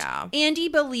 And Andy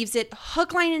believes it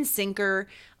hook, line, and sinker.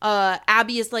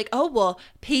 Abby is like, oh, well,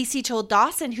 Pacey told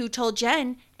Dawson, who told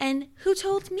Jen, and who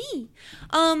told me.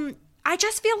 I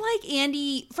just feel like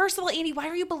Andy, first of all, Andy, why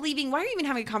are you even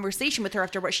having a conversation with her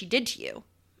after what she did to you?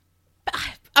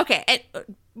 Okay, and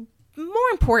more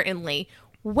importantly,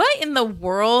 what in the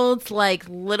world, like,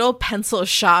 little pencil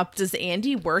shop does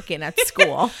Andy work in at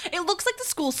school? It looks like the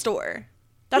school store.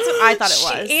 That's what I thought it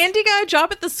was. Andy got a job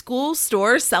at the school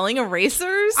store selling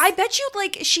erasers? I bet you,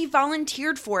 like, she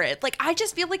volunteered for it. Like, I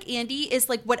just feel like Andy is,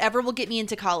 like, whatever will get me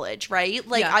into college, right?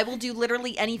 Like, I will do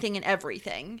literally anything and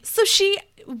everything. So she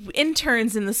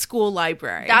interns in the school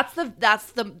library. That's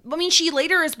the, I mean, she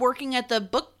later is working at the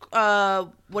book,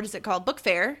 what is it called? Book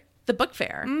fair. The book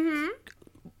fair. Mm-hmm.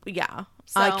 Yeah.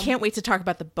 So. I can't wait to talk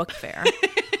about the book fair.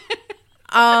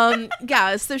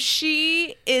 Yeah, so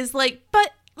she is like,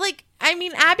 but like, I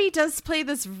mean, Abby does play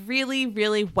this really,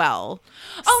 really well.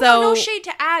 Oh, so, no shade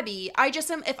to Abby. I just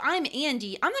am, if I'm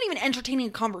Andy, I'm not even entertaining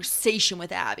a conversation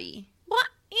with Abby. well,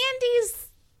 Andy's,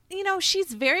 you know,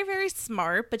 she's very, very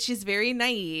smart, but she's very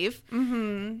naive.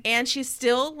 Mm-hmm. And she's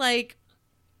still like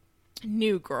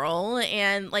new girl,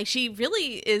 and like she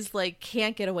really is like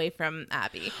can't get away from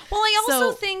Abby. Well, I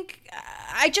also think,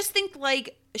 I just think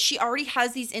like she already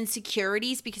has these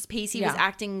insecurities because Pacey was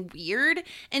acting weird.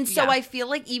 And so I feel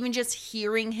like even just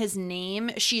hearing his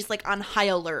name, she's like on high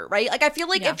alert, right? Like I feel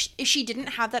like if she didn't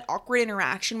have that awkward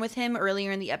interaction with him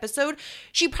earlier in the episode,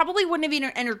 she probably wouldn't have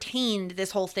even entertained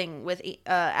this whole thing with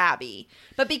Abby.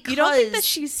 But because... You don't think that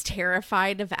she's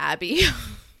terrified of Abby?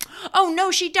 Oh,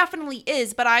 no, she definitely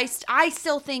is. But I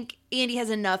still think Andy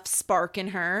has enough spark in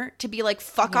her to be like,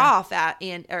 fuck off, Andy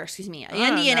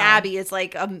and Abby is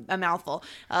like a mouthful.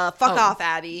 Fuck off,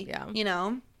 Abby. Yeah. You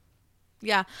know?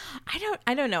 Yeah.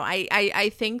 I don't know.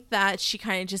 I think that she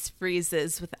kind of just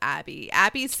freezes with Abby.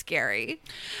 Abby's scary.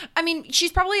 I mean,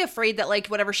 she's probably afraid that like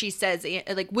whatever she says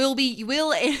like will be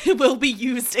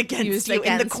used against you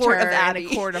in the court of Abby.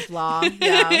 In a court of law.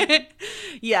 Yeah.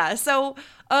 Yeah. So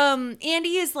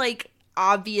Andy is like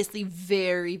obviously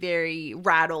very, very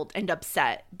rattled and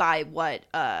upset by what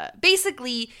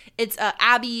basically it's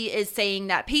Abby is saying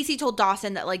that Pacey told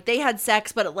Dawson that like they had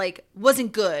sex but it like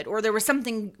wasn't good, or there was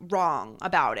something wrong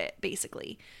about it,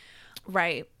 basically.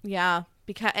 Right. Yeah.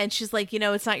 And she's like, you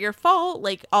know, it's not your fault.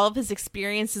 Like all of his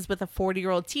experiences with a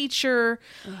 40-year-old teacher.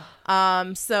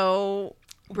 So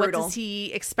Brutal. What does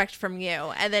he expect from you?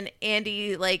 And then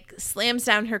Andy like slams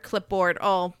down her clipboard,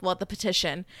 the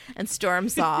petition, and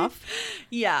storms off.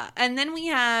 Yeah. And then we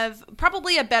have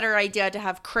probably a better idea to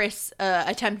have Chris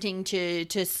attempting to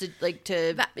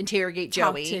interrogate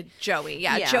Joey. Talk to Joey.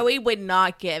 Yeah. Joey would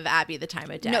not give Abby the time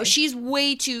of day. No, she's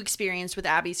way too experienced with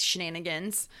Abby's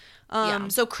shenanigans.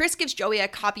 So Chris gives Joey a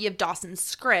copy of Dawson's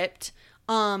script.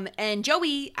 And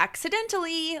Joey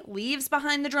accidentally leaves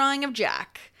behind the drawing of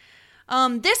Jack.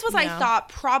 This was, I thought,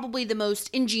 probably the most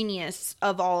ingenious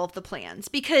of all of the plans,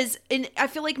 because I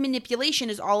feel like manipulation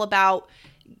is all about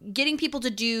getting people to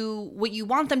do what you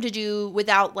want them to do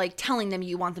without like telling them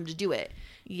you want them to do it.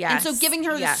 Yes. And so giving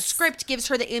her the script gives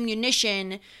her the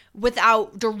ammunition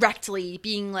without directly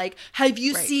being like, have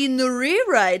you seen the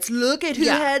rewrites? Look at who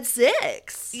had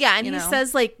sex. Yeah, and he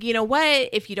says, like, you know what?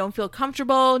 If you don't feel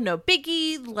comfortable, no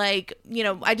biggie. Like, you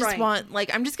know, I just want,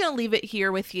 like, I'm just going to leave it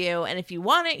here with you. And if you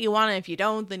want it, you want it. If you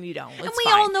don't, then you don't. It's and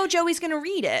we all know Joey's going to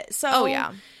read it.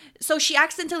 So, So she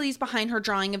accidentally leaves behind her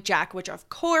drawing of Jack, which, of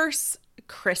course,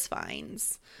 Chris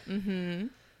finds. Mm-hmm.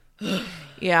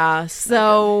 Yeah,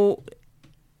 So,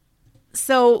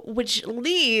 which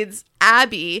leads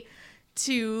Abby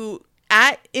to,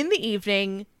 in the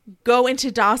evening, go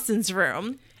into Dawson's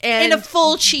room. And in a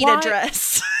full cheetah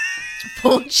dress.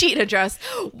 Full cheetah dress.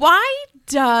 Why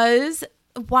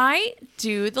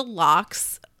do the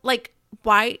locks, like,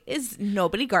 why is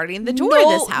nobody guarding the door in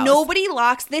this house? Nobody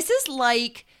locks. This is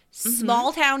like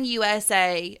small town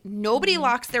USA. Nobody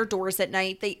locks their doors at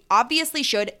night. They obviously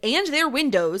should, and their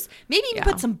windows. Maybe even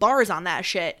put some bars on that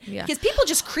shit. Because people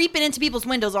just creeping into people's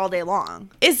windows all day long.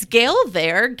 Is Gail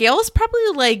there? Gail's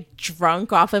probably like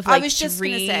drunk off of like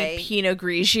 3 Pinot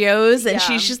Grigios, and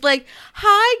she's just like,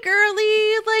 "Hi,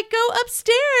 girly, like go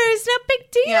upstairs, no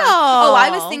big deal." Yeah. Oh, I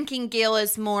was thinking Gail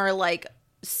is more like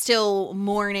still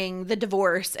mourning the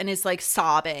divorce and is like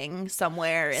sobbing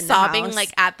somewhere in the house. Like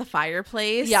at the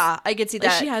fireplace. Yeah, I could see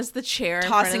that. She has the chair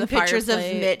tossing in front of the pictures of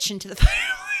Mitch into the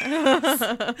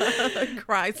fireplace.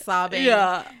 Cry, sobbing.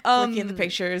 Yeah. Looking at the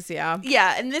pictures. Yeah.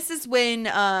 Yeah, and this is when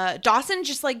Dawson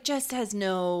just has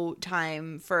no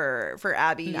time for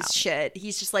Abby's shit.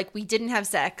 He's just like, we didn't have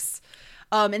sex.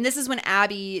 And this is when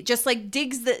Abby just like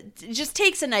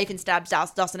takes a knife and stabs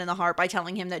Dawson in the heart by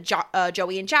telling him that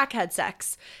Joey and Jack had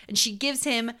sex. And she gives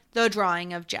him the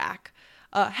drawing of Jack.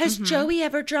 Has Joey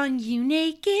ever drawn you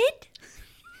naked?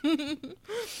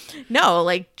 No,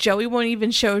 like Joey won't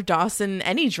even show Dawson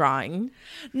any drawing.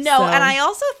 No, so. And I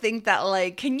also think that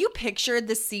like, can you picture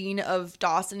the scene of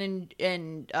Dawson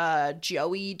and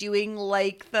Joey doing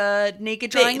like the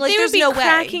naked drawing? They there's would be no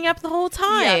cracking way. Up the whole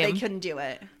time. Yeah, they couldn't do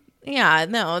it. Yeah,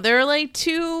 no, they're like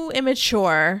too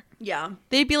immature. Yeah.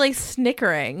 They'd be like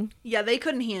snickering. Yeah, they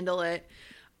couldn't handle it.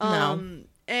 No.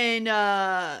 And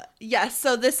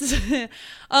so this is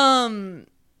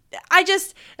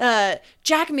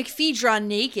Jack McPhee drawn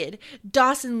naked,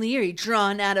 Dawson Leary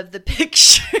drawn out of the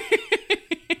picture.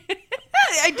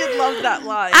 I did love that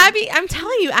line. Abby, I'm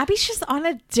telling you, Abby's just on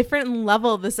a different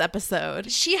level this episode.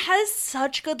 She has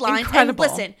such good lines. Incredible.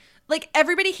 And like,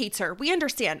 everybody hates her. We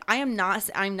understand. I'm not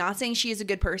saying she is a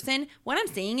good person. What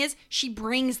I'm saying is she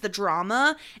brings the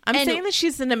drama. I'm saying that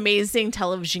she's an amazing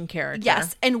television character.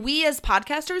 Yes. And we as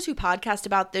podcasters who podcast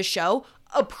about this show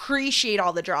appreciate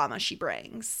all the drama she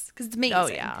brings because it's amazing. Oh,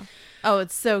 yeah. Oh,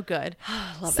 it's so good.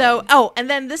 Love so, it. oh, and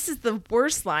then this is the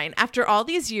worst line. After all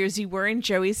these years, you were in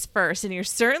Joey's first, and you're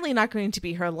certainly not going to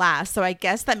be her last. So I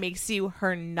guess that makes you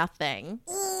her nothing.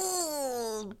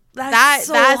 That's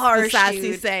so harsh, the sassy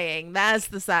dude. saying. That's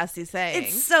the sassy saying.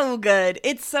 It's so good.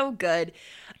 It's so good.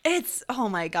 It's, oh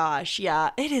my gosh.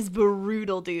 Yeah. It is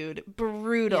brutal, dude.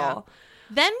 Brutal. Yeah.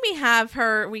 Then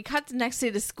we cut next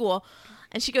day to school,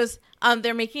 and she goes,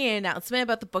 they're making an announcement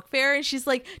about the book fair, and she's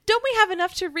like, don't we have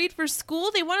enough to read for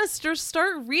school? They want us to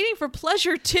start reading for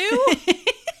pleasure too?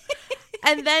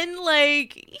 And then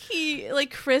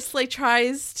Chris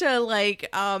tries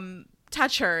to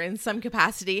touch her in some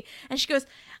capacity, and she goes,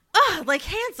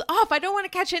 hands off. I don't want to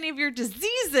catch any of your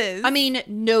diseases. I mean,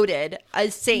 noted.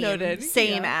 Same,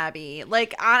 yeah. Abby.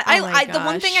 Like, I the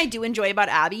one gosh. thing I do enjoy about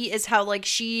Abby is how, like,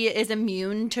 she is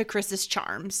immune to Chris's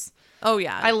charms. Oh,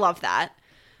 yeah. I love that.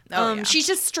 Yeah. She's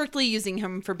just strictly using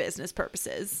him for business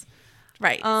purposes.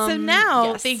 Right. So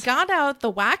now yes. they got out the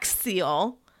wax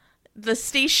seal, the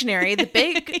stationery, the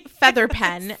big feather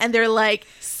pen, and they're like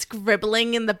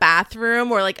scribbling in the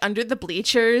bathroom or like under the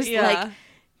bleachers, like,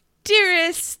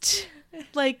 dearest,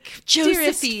 like, Josephine.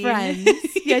 dearest friends.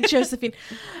 Yeah, Josephine.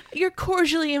 You're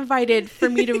cordially invited for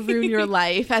me to ruin your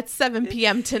life at 7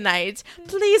 p.m. tonight.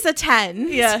 Please attend.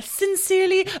 Yeah,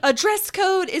 sincerely, a dress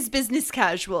code is business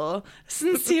casual.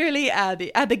 Sincerely,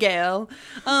 Abigail.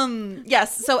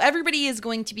 Yes, so everybody is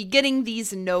going to be getting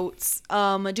these notes.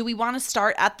 Do we want to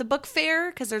start at the book fair?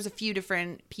 Because there's a few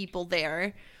different people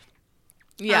there.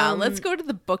 Yeah, let's go to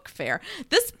the book fair.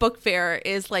 This book fair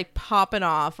is like popping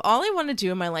off. All I want to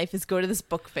do in my life is go to this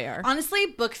book fair. Honestly,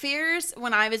 book fairs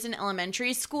when I was in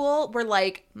elementary school were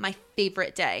like my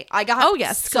favorite day. I got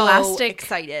so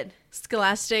excited.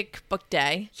 Scholastic Book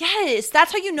Day. Yes,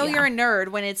 that's how you know you're a nerd,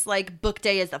 when it's like book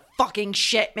day is the fucking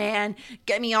shit, man.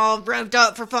 Get me all revved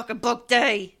up for fucking book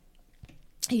day.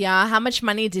 Yeah, how much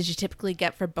money did you typically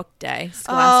get for book day?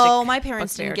 Oh, my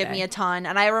parents Book didn't Fair give me Day. a ton,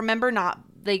 and I remember not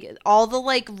like all the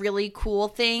like really cool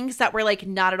things that were like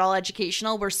not at all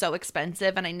educational were so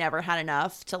expensive, and I never had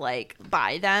enough to like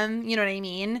buy them. You know what I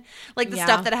mean? Like the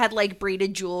stuff that had like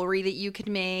braided jewelry that you could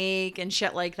make and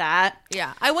shit like that.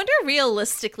 Yeah, I wonder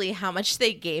realistically how much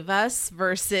they gave us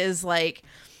versus like,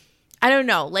 I don't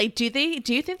know. Like, do you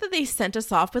think that they sent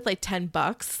us off with like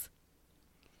 $10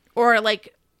 or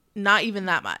like not even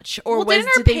that much? Or Well, didn't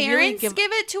our did they really parents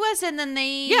give it to us, and then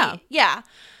they yeah.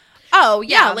 Oh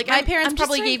yeah, like my I'm parents just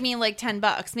probably trying- gave me like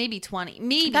 $10, maybe 20,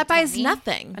 maybe That buys 20.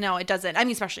 nothing. No, it doesn't. I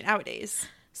mean, especially nowadays.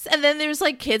 And then there's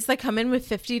like kids that come in with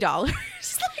 $50. Like,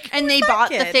 And who's they that bought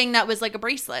the kid? thing that was like a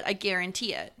bracelet. I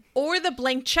guarantee it. Or the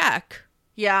blank check.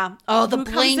 Yeah. Oh, the Who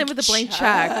comes blank in with a blank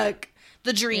check?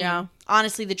 The dream. Yeah.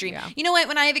 Honestly, the dream. Yeah. You know what?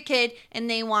 When I have a kid and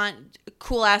they want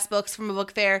cool ass books from a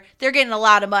book fair, they're getting a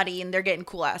lot of money and they're getting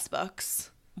cool ass books.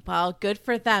 Well, good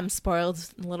for them, spoiled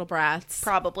little brats.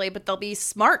 Probably, but they'll be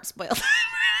smart spoiled.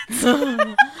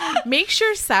 Make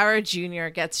sure Sarah Jr.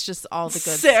 gets just all the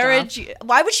good Sarah, stuff.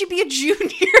 why would she be a junior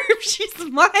if she's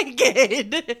my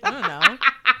kid? I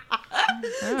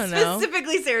don't know.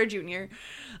 Specifically Sarah Jr.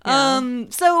 Yeah.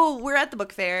 So we're at the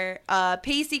book fair.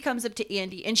 Pacey comes up to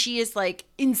Andy and she is like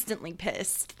instantly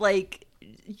pissed. Like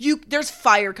there's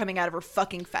fire coming out of her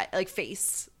fucking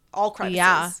face. All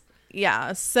crevices.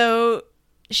 Yeah. So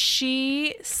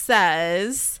she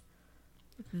says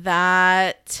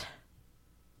that.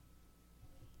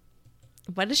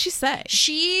 What does she say?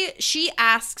 She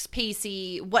asks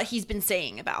Pacey what he's been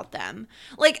saying about them.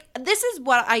 Like, this is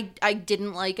what I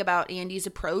didn't like about Andy's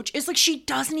approach, is like she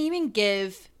doesn't even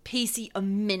give Pacey a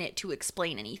minute to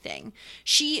explain anything.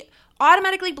 She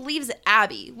automatically believes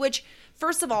Abby, which,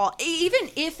 first of all,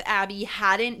 even if Abby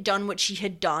hadn't done what she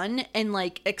had done and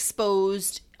like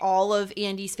exposed all of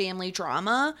Andy's family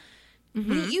drama,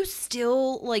 wouldn't you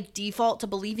still like default to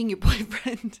believing your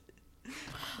boyfriend?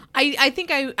 I think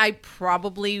I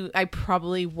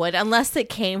probably would, unless it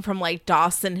came from like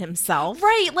Dawson himself.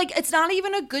 Right. Like, it's not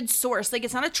even a good source. Like,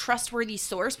 it's not a trustworthy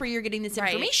source where you're getting this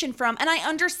information from. And I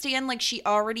understand, like, she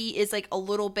already is like a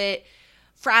little bit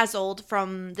frazzled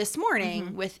from this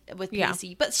morning with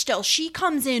Pacey. But still, she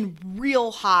comes in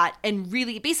real hot and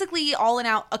really basically all in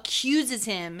out accuses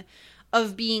him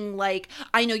of being like,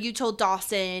 I know you told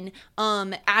Dawson,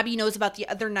 Abby knows about the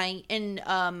other night, and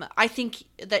I think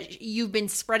that you've been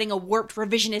spreading a warped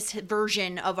revisionist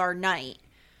version of our night.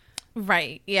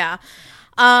 Right. Yeah.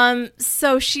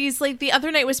 So she's like, the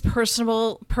other night was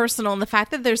personal, and the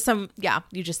fact that there's some,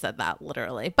 you just said that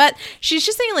literally, but she's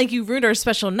just saying like, you ruined our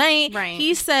special night. Right.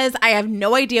 He says, I have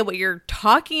no idea what you're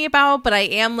talking about, but I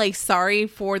am like sorry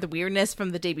for the weirdness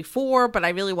from the day before, but I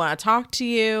really want to talk to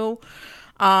you.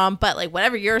 But like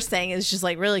whatever you're saying is just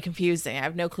like really confusing. I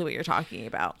have no clue what you're talking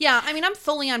about. Yeah, I mean, I'm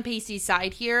fully on Pacey's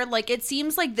side here. Like, it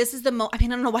seems like this is the I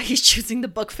mean, I don't know why he's choosing the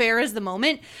book fair as the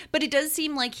moment, but it does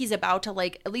seem like he's about to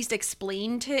like at least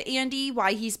explain to Andy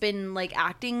why he's been like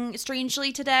acting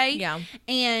strangely today. Yeah.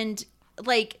 And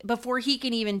like before he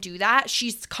can even do that,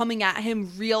 she's coming at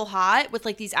him real hot with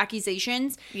like these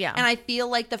accusations. Yeah. And I feel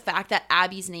like the fact that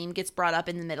Abby's name gets brought up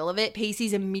in the middle of it,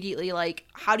 Pacey's immediately like,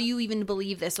 how do you even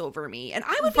believe this over me? And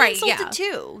I would be insulted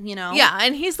too, you know? Yeah.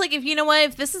 And he's like,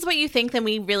 if this is what you think, then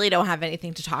we really don't have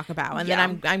anything to talk about. And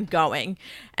then I'm going.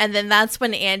 And then that's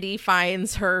when Andy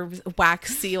finds her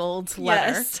wax sealed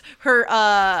letter. Yes. Her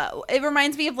it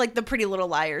reminds me of like the Pretty Little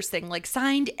Liars thing, like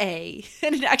signed A.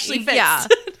 And it actually fits. Yeah.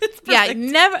 It's Yeah, perfect.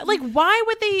 never like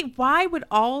why would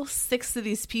all 6 of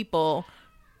these people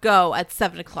go at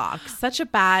 7:00? Such a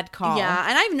bad call. Yeah,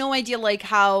 and I have no idea like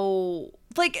how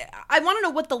like I want to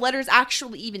know what the letters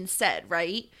actually even said,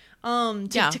 right?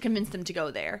 To convince them to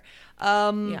go there.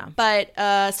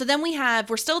 But so then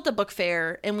we're still at the book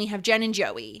fair and we have Jen and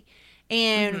Joey.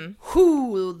 And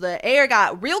the air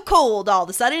got real cold all of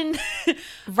a sudden.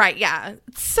 Right, yeah.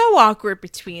 It's so awkward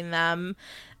between them.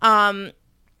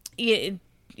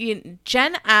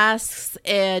 Jen asks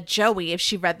Joey if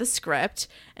she read the script,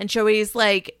 and Joey's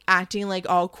like acting like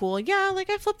all cool. Yeah, like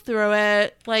I flipped through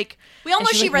it. Like We all know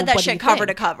she read that shit cover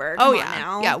to cover. Come on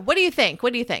now. Yeah. What do you think?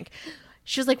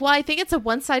 She was like, well, I think it's a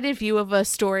one-sided view of a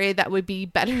story that would be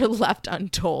better left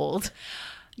untold.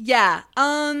 Yeah.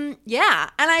 Yeah.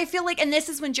 And I feel like, and this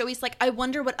is when Joey's like, I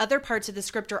wonder what other parts of the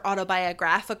script are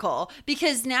autobiographical,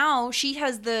 because now she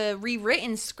has the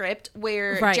rewritten script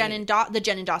where Right. the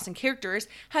Jen and Dawson characters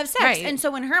have sex. Right. And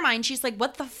so in her mind, she's like,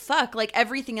 what the fuck? Like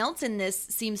everything else in this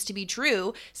seems to be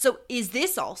true. So is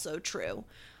this also true?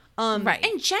 Right.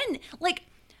 And Jen, like,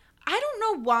 I don't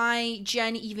know why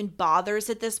Jen even bothers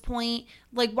at this point.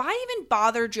 Like, why even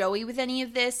bother Joey with any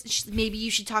of this? Maybe you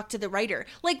should talk to the writer.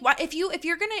 Like, why, if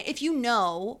you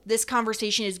know this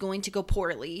conversation is going to go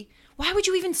poorly, why would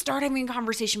you even start having a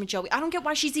conversation with Joey? I don't get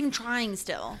why she's even trying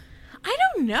still. I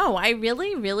don't know. I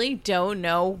really, really don't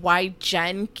know why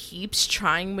Jen keeps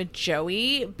trying with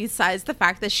Joey, besides the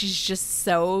fact that she's just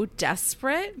so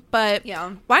desperate. But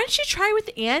Yeah. why don't she try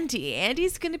with Andy?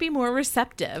 Andy's going to be more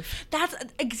receptive. That's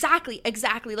exactly.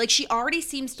 Like, she already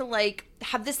seems to like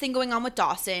have this thing going on with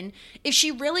Dawson. If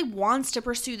she really wants to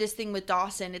pursue this thing with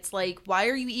Dawson, it's like, why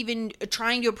are you even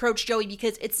trying to approach Joey?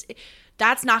 Because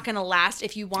that's not going to last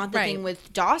if you want the Right. thing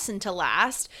with Dawson to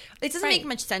last. It doesn't Right. make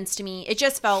much sense to me. It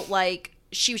just felt like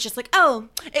she was just like, oh,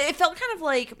 it felt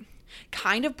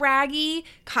kind of braggy,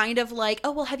 kind of like,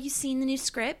 oh, well, have you seen the new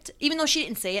script? Even though she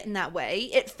didn't say it in that way,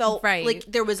 it felt Right. like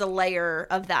there was a layer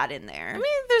of that in there. I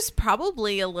mean, there's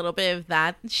probably a little bit of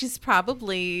that. She's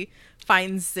probably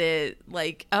finds it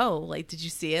like, oh, like, did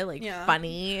you see it? Like, Yeah.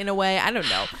 funny in a way. I don't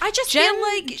know. I just Jen, feel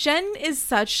like Jen is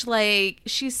such like,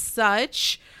 she's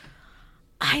such,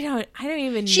 I don't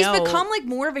even she's know. become like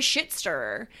more of a shit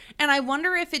stirrer, and I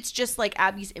wonder if it's just like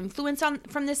Abby's influence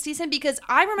from this season, because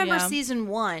I remember Yeah. season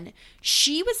 1,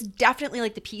 she was definitely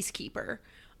like the peacekeeper.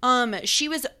 She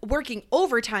was working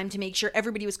overtime to make sure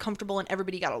everybody was comfortable and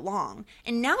everybody got along,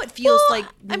 and now it feels like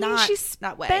she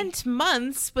that way. spent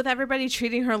months with everybody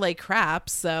treating her like crap.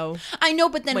 So I know,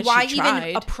 but then when why she even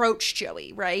tried. approach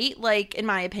Joey, right? Like, in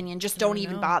my opinion, just don't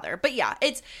even bother. But yeah,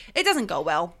 it doesn't go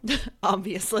well,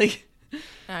 obviously.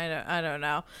 I don't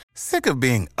know. Sick of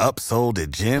being upsold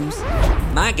at gyms?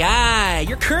 My guy,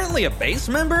 you're currently a base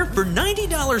member? For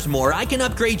 $90 more, I can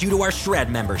upgrade you to our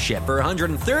Shred membership. For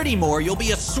 $130 more, you'll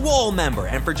be a Swole member.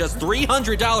 And for just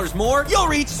 $300 more, you'll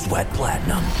reach Sweat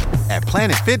Platinum. At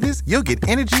Planet Fitness, you'll get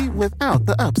energy without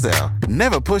the upsell.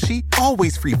 Never pushy,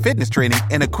 always free fitness training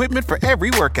and equipment for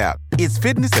every workout. It's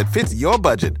fitness that fits your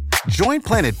budget. Join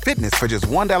Planet Fitness for just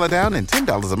 $1 down and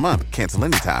 $10 a month. Cancel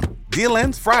anytime. Deal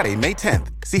ends Friday, May 10th.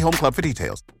 See Home Club for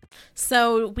details.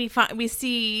 So we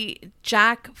see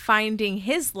Jack finding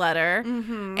his letter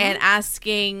and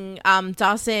asking,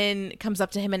 Dawson comes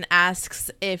up to him and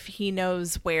asks if he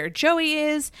knows where Joey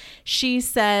is. He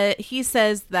says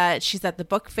that she's at the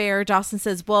book fair. Dawson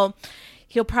says, well,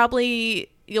 you'll probably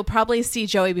see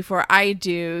Joey before I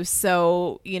do.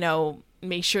 So,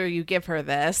 make sure you give her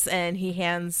this. And he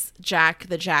hands Jack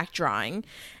the Jack drawing.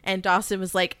 And Dawson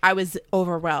was like, I was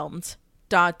overwhelmed, ...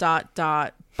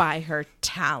 by her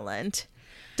talent.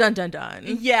 Dun, dun,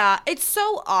 dun. Yeah, it's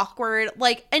so awkward.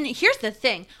 Like, and here's the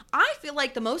thing. I feel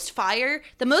like the most fire,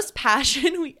 the most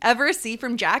passion we ever see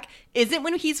from Jack isn't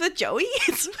when he's with Joey.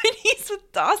 It's when he's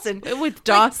with Dawson. With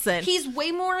Dawson. Like, he's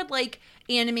way more, like,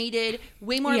 animated,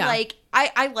 way more, Yeah. like,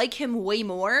 I like him way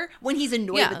more when he's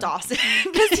annoyed with Dawson.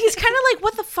 Because he's kind of like,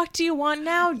 what the fuck do you want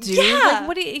now, dude? Yeah.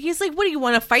 Like, he's like, what do you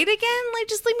want to fight again? Like,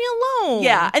 just leave me alone.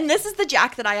 Yeah, and this is the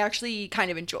Jack that I actually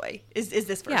kind of enjoy, is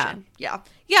this version. Yeah.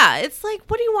 Yeah, it's like,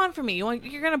 what do you want from me?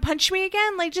 You're gonna punch me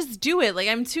again? Like, just do it. Like,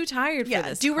 I'm too tired for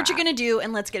this. Do what you're crap. gonna do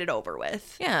and let's get it over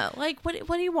with. Yeah, like, what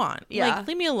do you want? Yeah. Like,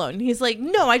 leave me alone. And he's like,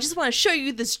 no, I just want to show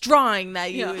you this drawing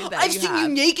that you that I've you seen have. you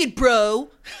naked, bro.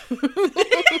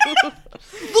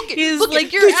 He's look like,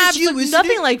 at- your this is abs you, look isn't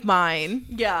nothing it?" like mine.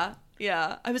 Yeah.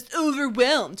 I was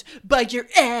overwhelmed by your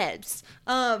abs.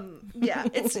 Yeah,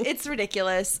 it's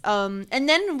ridiculous. And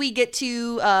then we get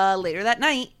to later that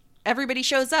night, everybody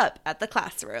shows up at the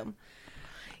classroom.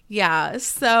 Yeah,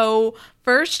 so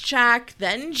first Jack,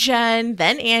 then Jen,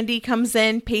 then Andy comes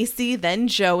in, Pacey, then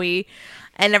Joey,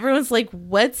 and everyone's like,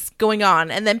 what's going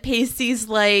on? And then Pacey's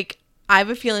like, I have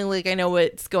a feeling like I know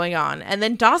what's going on. And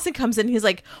then Dawson comes in, he's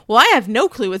like, well, I have no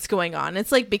clue what's going on.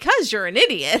 It's like, because you're an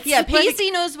idiot. Yeah, Like,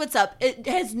 Pacey knows what's up.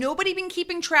 Has nobody been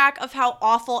keeping track of how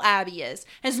awful Abby is?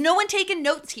 Has no one taken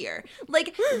notes here?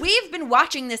 Like, we've been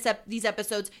watching these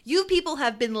episodes. You people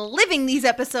have been living these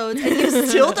episodes, and you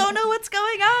still don't know what's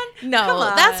going on? No, Come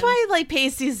on. that's why like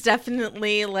Pacey's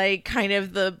definitely like kind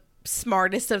of the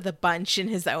smartest of the bunch in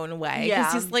his own way. Yeah.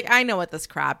 Because he's like, I know what this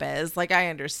crap is. Like, I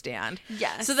understand.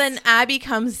 Yes. So then Abby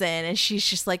comes in and she's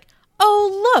just like,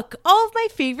 oh, look, all of my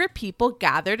favorite people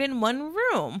gathered in one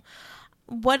room.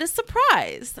 What a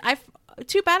surprise.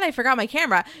 Too bad I forgot my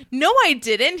camera. No, I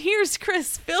didn't. Here's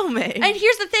Chris filming. And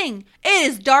here's the thing. It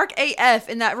is dark AF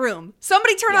in that room.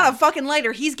 Somebody turn on a fucking light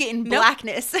or he's getting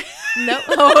blackness. No.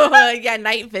 Oh, yeah,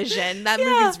 night vision. That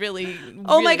movie's really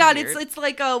Oh my god, weird. it's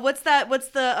like what's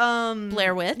the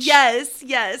Blair Witch? Yes.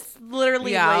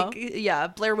 Literally Yeah.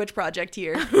 Blair Witch Project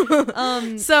here.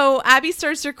 So Abby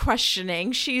starts her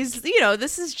questioning. She's,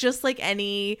 this is just like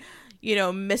any,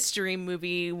 mystery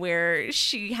movie where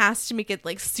she has to make it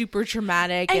like super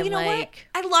dramatic and you know like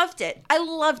what? I loved it.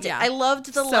 Yeah. I loved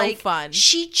the So fun.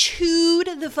 She chewed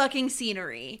the fucking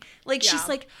scenery. Like Yeah. she's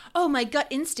like, oh, my gut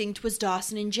instinct was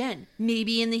Dawson and Jen.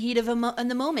 Maybe in the heat of in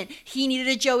the moment, he needed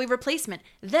a Joey replacement.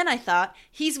 Then I thought,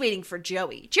 he's waiting for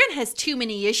Joey. Jen has too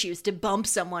many issues to bump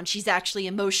someone she's actually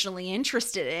emotionally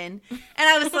interested in. And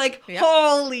I was like, Yep.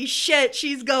 holy shit,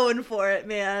 she's going for it,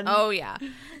 man. Oh, yeah.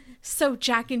 So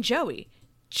Jack and Joey.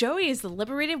 Joey is the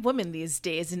liberated woman these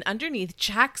days, and underneath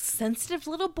Jack's sensitive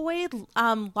little boy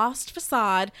lost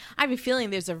facade, I have a feeling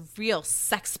there's a real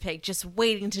sex pig just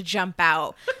waiting to jump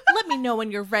out. Let me know when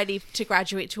you're ready to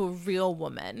graduate to a real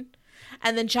woman.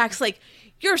 And then Jack's like,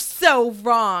 you're so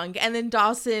wrong. And then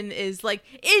Dawson is like,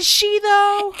 is she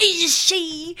though? Is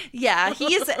she? Yeah,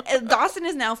 he is. Dawson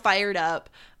is now fired up.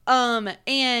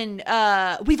 And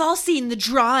we've all seen the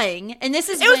drawing, and this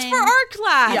is It was for art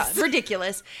class. Yeah,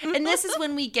 ridiculous. And this is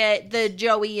when we get the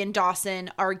Joey and Dawson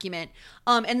argument.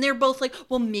 And they're both like,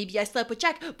 well, maybe I slept with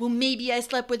Jack. Well, maybe I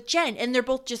slept with Jen. And they're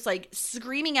both just like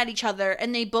screaming at each other,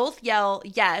 and they both yell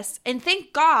yes. And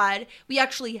thank God we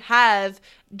actually have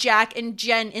Jack and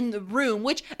Jen in the room,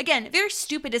 which again, very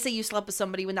stupid to say you slept with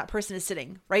somebody when that person is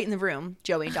sitting right in the room,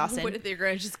 Joey and Dawson. What, they're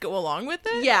going to just go along with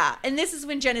it? Yeah, and this is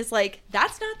when Jen is like,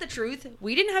 "That's not the truth.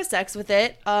 We didn't have sex with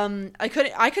it.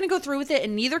 I couldn't go through with it,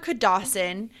 and neither could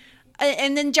Dawson."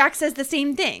 And then Jack says the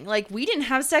same thing, like, "We didn't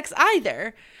have sex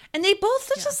either." And they both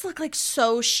just look like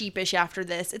so sheepish after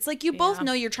this. It's like you both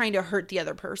know you're trying to hurt the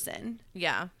other person.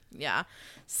 Yeah.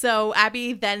 So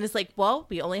Abby then is like, well,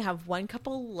 we only have one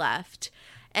couple left.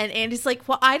 And Andy's like,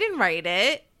 well, I didn't write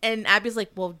it. And Abby's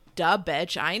like, well, duh,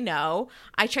 bitch, I know.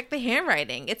 I checked the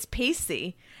handwriting. It's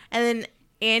Pacey. And then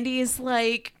Andy is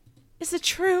like, is it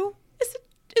true?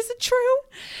 Is it true?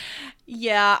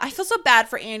 Yeah, I feel so bad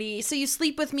for Andy. So you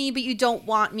sleep with me, but you don't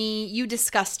want me. You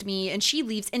disgust me. And she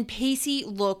leaves. And Pacey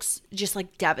looks just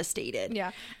like devastated.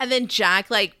 Yeah. And then Jack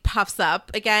like puffs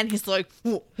up again. He's like,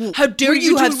 How dare What are you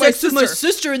you have doing with my sex with my sister?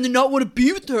 sister and then not want to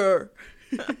be with her?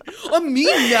 I'm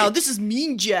mean now. This is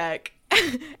mean, Jack.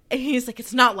 and he's like,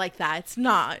 it's not like that. It's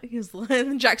not.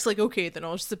 And Jack's like, okay, then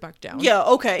I'll just sit back down. Yeah,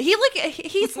 okay.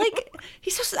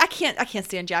 He's just I can't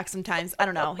stand Jack sometimes. I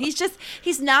don't know.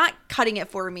 He's not cutting it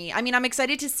for me. I mean, I'm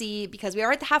excited to see, because we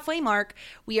are at the halfway mark.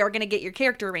 We are going to get your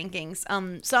character rankings.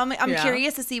 So I'm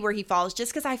curious to see where he falls,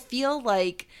 just because I feel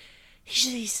like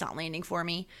he's not landing for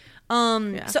me.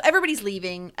 So everybody's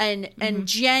leaving, and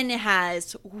Jen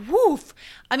has woof.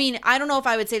 I mean, I don't know if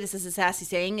I would say this is a sassy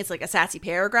saying. It's like a sassy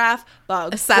paragraph,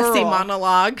 but A sassy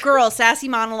monologue. Girl, sassy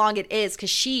monologue it is, because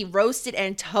she roasted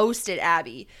and toasted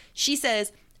Abby. She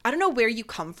says, I don't know where you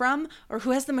come from or who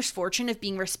has the misfortune of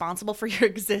being responsible for your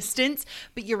existence,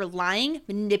 but you're a lying,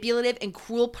 manipulative, and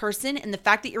cruel person, and the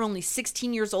fact that you're only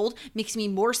 16 years old makes me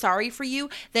more sorry for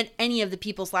you than any of the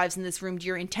people's lives in this room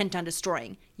you're intent on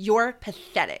destroying. You're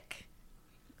pathetic.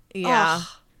 Yeah. Ugh.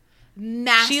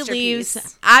 Masterpiece. She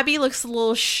leaves. Abby looks a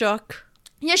little shook.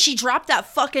 Yeah, she dropped that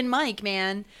fucking mic,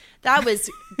 man. That was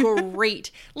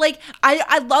great. Like,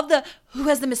 I love the who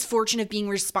has the misfortune of being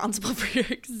responsible for your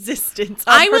existence.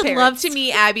 I would love to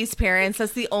meet Abby's parents.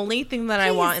 That's the only thing that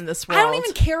I want in this world. I don't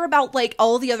even care about, like,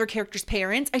 all the other characters'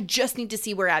 parents. I just need to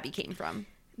see where Abby came from.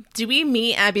 Do we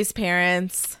meet Abby's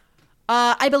parents?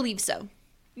 I believe so.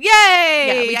 Yay!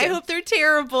 Yeah, we I do. hope they're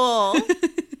terrible.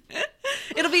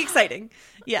 It'll be exciting.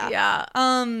 Yeah. Yeah.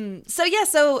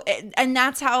 So and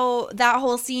that's how that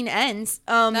whole scene ends.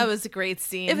 That was a great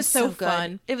scene. It was so good.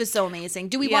 fun. It was so amazing.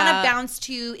 Do we want to bounce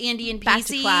to Andy and PC? Back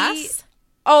to class?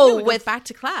 Oh, No, with back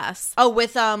to class. Oh,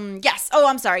 with yes. Oh,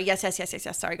 I'm sorry. Yes.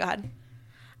 Sorry, go ahead.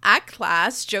 At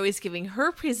class, Joey's giving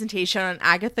her presentation on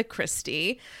Agatha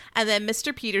Christie, and then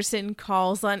Mr. Peterson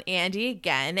calls on Andy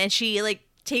again, and she like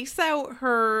takes out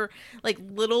her like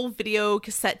little video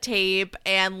cassette tape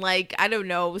and like I don't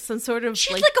know, some sort of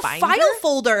She's like like a binder? file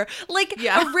folder, like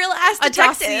Yeah. a real ass A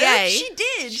detective. dossier. She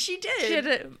did. She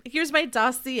had here's my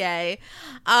dossier,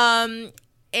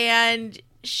 and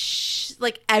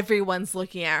like everyone's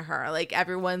looking at her, like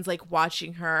everyone's like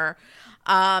watching her,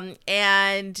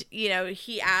 and you know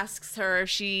he asks her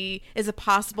if is it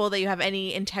possible that you have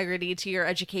any integrity to your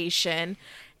education,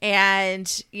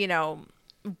 and you know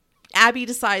Abby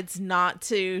decides not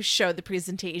to show the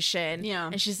presentation. Yeah.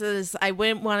 And she says, I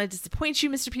wouldn't want to disappoint you,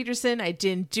 Mr. Peterson. I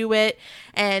didn't do it.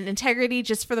 And integrity,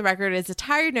 just for the record, is a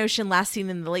tired notion last seen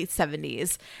in the late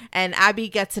 70s. And Abby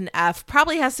gets an F.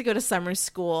 Probably has to go to summer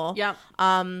school. Yep.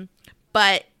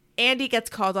 But Andy gets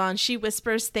called on. She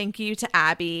whispers thank you to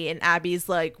Abby. And Abby's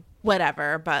like,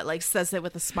 whatever, but like says it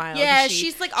with a smile. Yeah,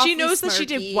 she's like she awfully knows that she smirky.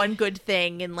 did one good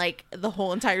thing in like the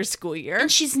whole entire school year.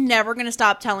 And she's never going to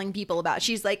stop telling people about it.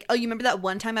 She's like, oh, you remember that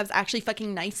one time I was actually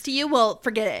fucking nice to you? Well,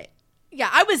 forget it. Yeah,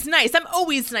 I was nice. I'm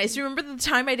always nice. Remember the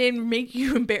time I didn't make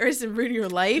you embarrassed and ruin your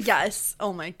life? Yes.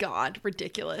 Oh my God.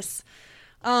 Ridiculous.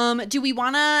 Do we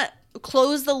want to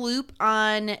close the loop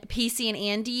on Pacey and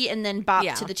Andy and then bop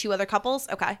to the two other couples?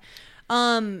 Okay.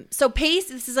 So Pace,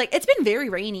 this is like, it's been very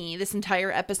rainy this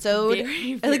entire episode,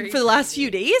 Very, like very for the last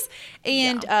few days.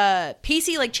 And,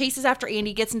 Pacey like chases after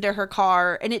Andy, gets into her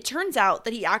car, and it turns out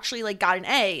that he actually like got an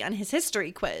A on his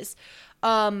history quiz.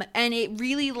 And it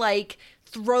really like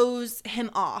throws him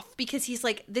off because he's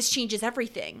like, this changes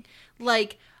everything.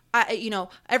 Like,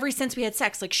 ever since we had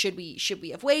sex, like, should we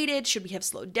have waited? Should we have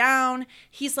slowed down?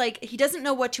 He's like, he doesn't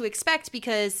know what to expect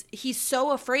because he's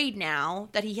so afraid now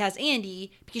that he has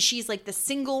Andy because she's like the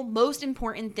single most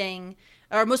important thing,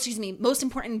 or most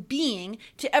important being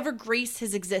to ever grace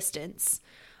his existence.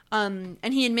 And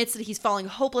he admits that he's falling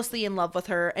hopelessly in love with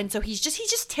her. And so he's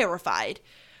just terrified.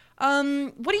 How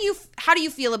do you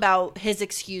feel about his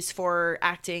excuse for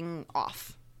acting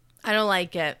off? I don't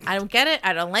like it. I don't get it.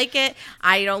 I don't like it.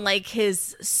 I don't like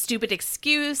his stupid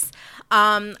excuse.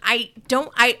 I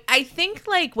think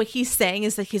like what he's saying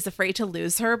is that he's afraid to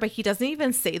lose her, but he doesn't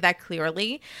even say that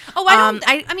clearly. Oh,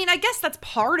 I guess that's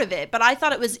part of it, but I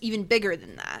thought it was even bigger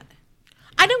than that.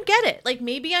 I don't get it. Like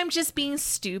maybe I'm just being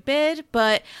stupid,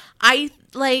 but I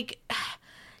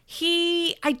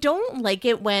don't like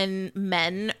it when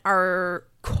men are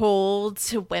cold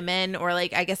to women, or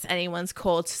like I guess anyone's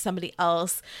cold to somebody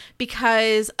else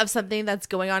because of something that's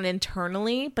going on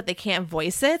internally, but they can't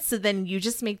voice it, so then you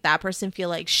just make that person feel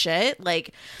like shit.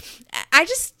 Like I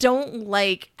just don't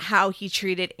like how he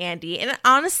treated Andy, and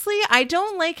honestly I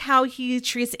don't like how he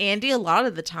treats Andy a lot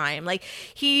of the time. Like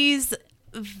he's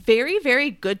very, very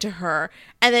good to her,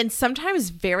 and then sometimes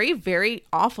very, very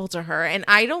awful to her, and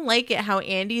I don't like it how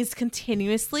Andy's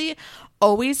continuously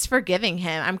always forgiving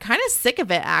him. I'm kind of sick of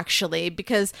it actually,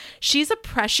 because she's a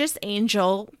precious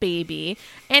angel baby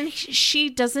and she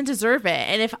doesn't deserve it.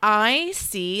 And if I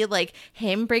see like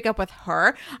him break up with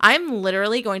her, I'm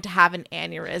literally going to have an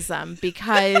aneurysm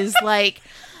because like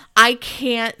I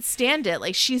can't stand it.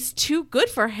 Like she's too good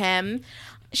for him.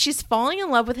 She's falling in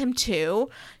love with him too.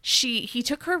 He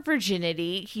took her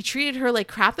virginity. He treated her like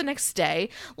crap the next day.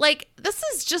 Like this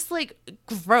is just like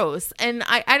gross. And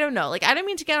I don't know. Like I don't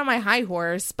mean to get on my high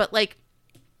horse, but like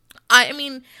I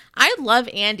mean, I love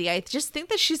Andy. I just think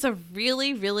that she's a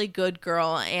really, really good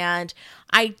girl, and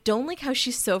I don't like how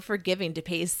she's so forgiving to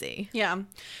Pacey. Yeah.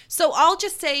 So I'll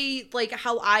just say like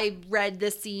how I read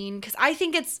this scene, because I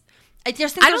think it's, I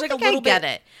just think there's like a little bit. I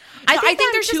get it. I think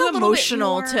there's too just a little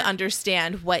emotional bit to more,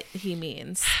 understand what he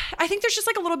means. I think there's just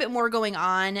like a little bit more going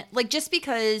on. Like, just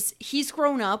because he's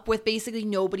grown up with basically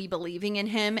nobody believing in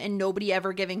him and nobody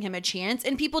ever giving him a chance,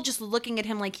 and people just looking at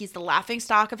him like he's the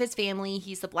laughingstock of his family.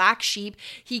 He's the black sheep.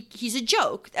 He's a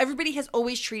joke. Everybody has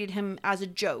always treated him as a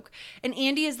joke. And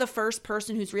Andy is the first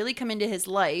person who's really come into his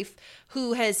life,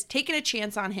 who has taken a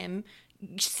chance on him,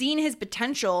 seen his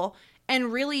potential,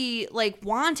 and really like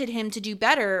wanted him to do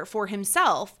better for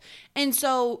himself. And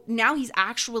so now he's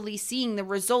actually seeing the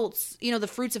results, you know, the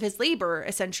fruits of his labor,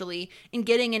 essentially, in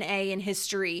getting an A in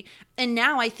history. And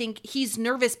now I think he's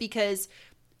nervous because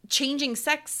having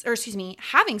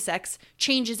sex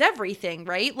changes everything,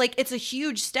 right? Like, it's a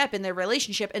huge step in their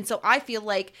relationship. And so I feel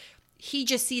like he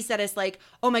just sees that as like,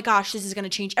 oh my gosh, this is going to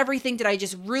change everything. Did I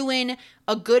just ruin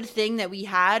a good thing that we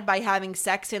had by having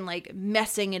sex and like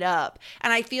messing it up?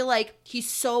 And I feel like he's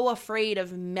so afraid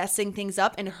of messing things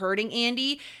up and hurting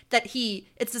Andy that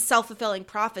it's a self-fulfilling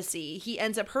prophecy. He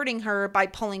ends up hurting her by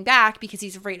pulling back because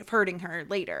he's afraid of hurting her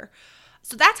later.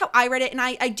 So that's how I read it. And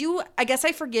I guess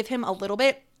I forgive him a little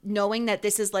bit, knowing that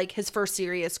this is like his first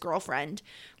serious girlfriend.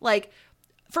 Like,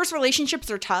 first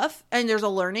relationships are tough and there's a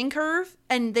learning curve,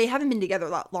 and they haven't been together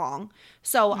that long.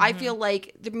 So I feel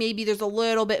like maybe there's a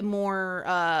little bit more,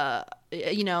 I'm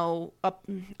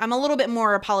a little bit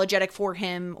more apologetic for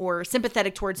him or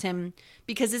sympathetic towards him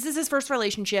because this is his first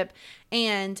relationship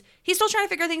and he's still trying to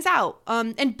figure things out.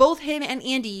 And both him and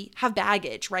Andy have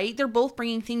baggage, right? They're both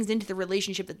bringing things into the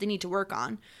relationship that they need to work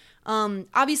on.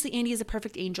 Obviously Andy is a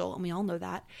perfect angel and we all know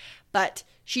that, but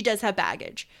she does have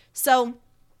baggage. So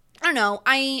I don't know.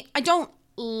 I don't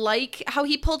like how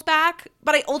he pulled back,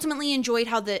 but I ultimately enjoyed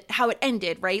how it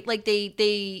ended, right? Like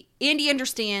Andy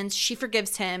understands, she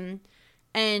forgives him,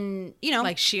 and you know,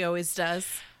 like she always does.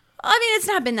 I mean, it's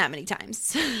not been that many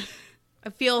times.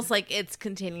 It feels like it's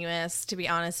continuous, to be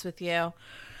honest with you.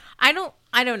 I don't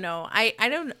know. I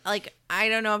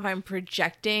don't know if I'm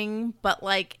projecting, but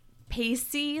like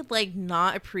Pacey, like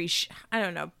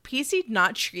Pacey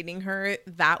not treating her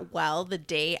that well the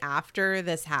day after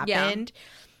this happened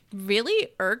really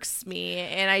irks me.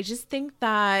 And I just think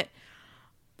that,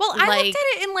 well, I looked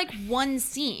at it in like one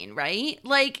scene, right?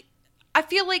 Like, I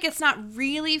feel like it's not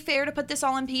really fair to put this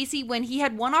all on Pacey. When he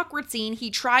had one awkward scene, he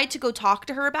tried to go talk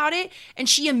to her about it, and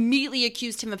she immediately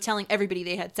accused him of telling everybody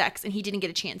they had sex, and he didn't get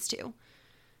a chance to.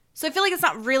 So I feel like it's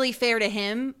not really fair to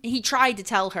him. He tried to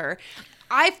tell her.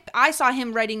 I saw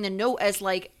him writing the note as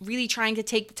like really trying to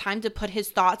take the time to put his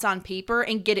thoughts on paper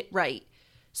and get it right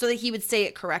so that he would say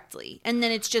it correctly. And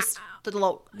then it's just the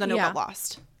note got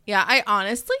lost. Yeah, I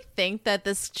honestly think that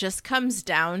this just comes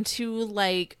down to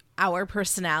like our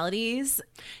personalities.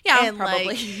 Yeah, and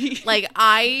probably. Like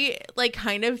I like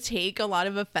kind of take a lot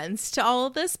of offense to all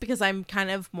of this because I'm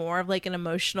kind of more of like an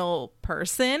emotional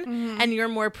person, and you're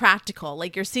more practical.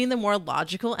 Like, you're seeing the more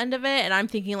logical end of it, and I'm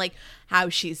thinking like how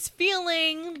she's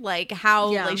feeling, like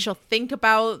how like she'll think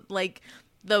about like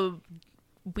the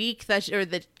week or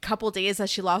the couple days that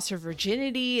she lost her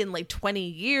virginity in like 20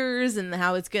 years, and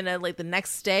how it's gonna like the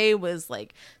next day was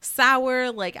like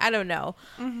sour. Like, I don't know.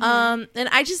 And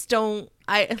I just don't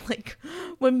like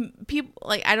when people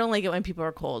like, I don't like it when people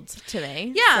are cold to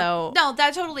me. Yeah. So no,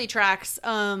 that totally tracks.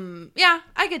 Yeah,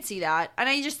 I could see that. And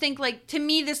I just think like, to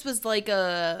me, this was like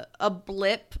a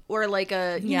blip or like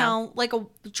a, you know, like a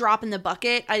drop in the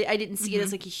bucket. I didn't see it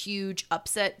as like a huge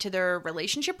upset to their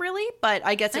relationship really, but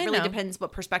I guess it really depends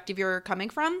what perspective you're coming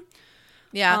from.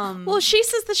 Yeah. Well, she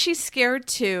says that she's scared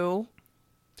too.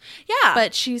 Yeah.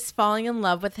 But she's falling in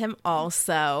love with him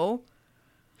also.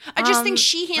 I just think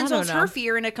she handles her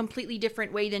fear in a completely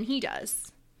different way than he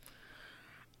does.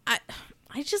 I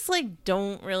just like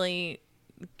don't really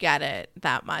get it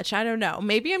that much. I don't know.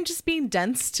 Maybe I'm just being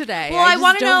dense today. Well, I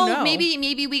want to know.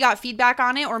 Maybe we got feedback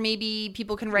on it, or maybe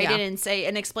people can write in and say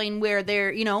and explain where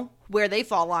they're, you know, where they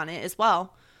fall on it as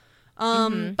well.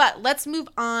 But let's move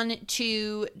on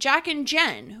to Jack and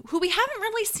Jen, who we haven't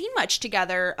really seen much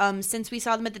together since we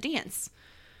saw them at the dance.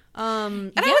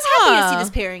 And I was happy to see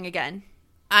this pairing again.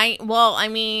 I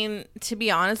mean, to be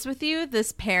honest with you,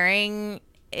 this pairing,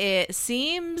 it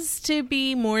seems to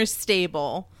be more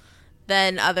stable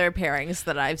than other pairings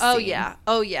that I've seen.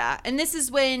 Oh, yeah. And this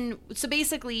is when, so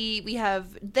basically we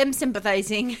have them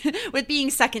sympathizing with being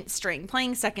second string,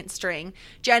 playing second string.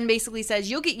 Jen basically says,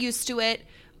 you'll get used to it.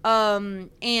 And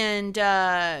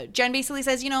Jen basically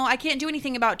says, you know, I can't do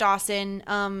anything about Dawson.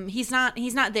 He's not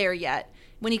there yet.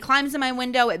 When he climbs in my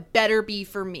window, it better be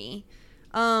for me.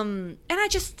 And I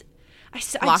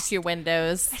Lock your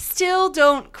windows. I still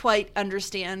don't quite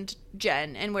understand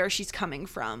Jen and where she's coming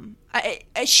from.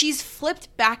 She's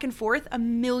flipped back and forth a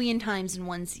million times in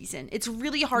one season. It's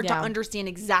really hard to understand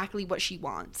exactly what she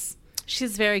wants.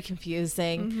 She's very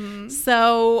confusing.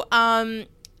 So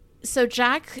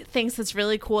Jack thinks it's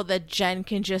really cool that Jen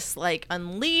can just like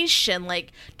unleash and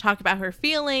like talk about her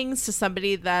feelings to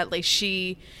somebody that like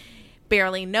she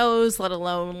barely knows, let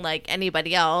alone like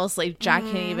anybody else. Like Jack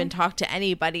can't even talk to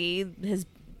anybody, his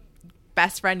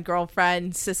best friend,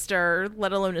 girlfriend, sister,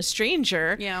 let alone a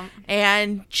stranger. Yeah.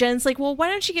 And Jen's like, well, why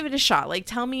don't you give it a shot? Like,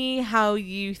 tell me how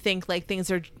you think like things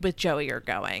are with Joey are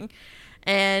going.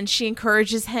 And she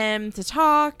encourages him to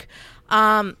talk.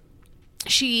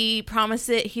 She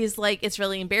promises, he's like, it's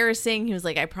really embarrassing. He was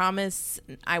like, I promise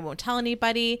I won't tell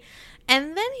anybody.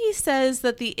 And then he says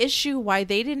that the issue why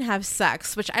they didn't have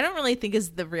sex, which I don't really think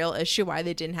is the real issue why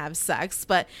they didn't have sex,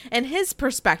 but in his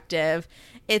perspective,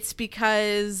 it's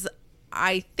because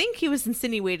I think he was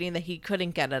insinuating that he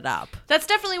couldn't get it up. That's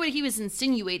definitely what he was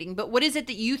insinuating, but what is it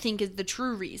that you think is the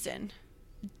true reason?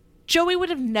 Joey would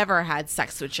have never had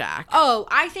sex with Jack. Oh,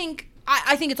 I think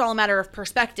it's all a matter of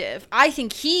perspective. I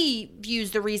think he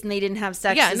views the reason they didn't have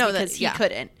sex because he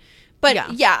couldn't.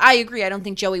 But yeah, I agree. I don't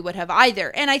think Joey would have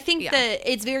either. And I think that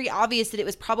it's very obvious that it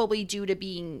was probably due to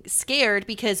being scared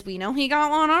because we know he got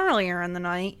one earlier in the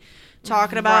night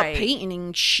talking about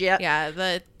painting shit. Yeah,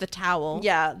 the towel.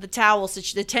 Yeah, the towel,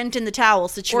 the tent and the towel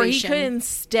situation. Or he couldn't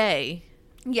stay.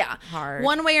 Yeah. Hard.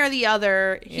 One way or the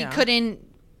other, he couldn't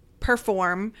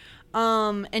perform.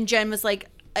 And Jen was like,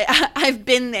 I've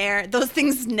been there. Those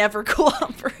things never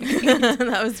cooperate.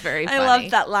 That was very funny. I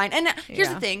love that line. And here's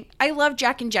the thing. I love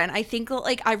Jack and Jen. I think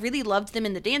like I really loved them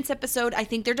in the dance episode. I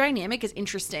think their dynamic is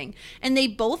interesting. And they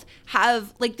both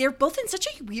have like they're both in such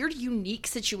a weird, unique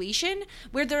situation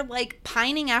where they're like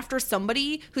pining after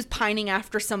somebody who's pining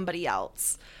after somebody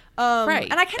else. Right.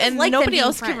 And I kind of like nobody them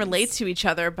else friends. can relate to each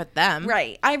other but them.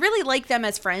 Right. I really like them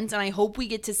as friends, and I hope we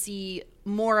get to see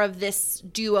more of this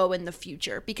duo in the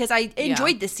future because I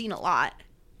enjoyed this scene a lot.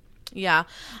 Yeah.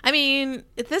 I mean,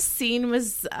 this scene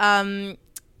was,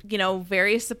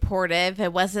 very supportive.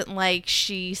 It wasn't like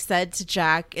she said to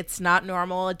Jack, it's not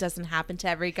normal. It doesn't happen to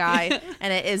every guy.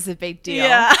 And it is a big deal.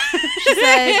 Yeah. She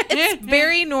said, it's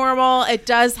very normal. It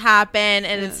does happen.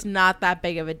 And it's not that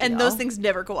big of a deal. And those things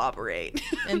never cooperate.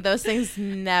 And those things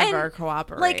never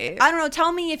cooperate. Like, I don't know.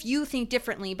 Tell me if you think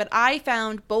differently. But I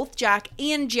found both Jack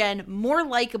and Jen more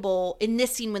likable in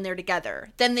this scene when they're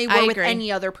together than they were with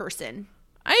any other person.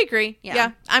 I agree.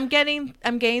 Yeah. I'm getting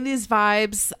these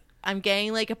vibes. I'm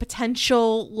getting like a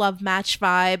potential love match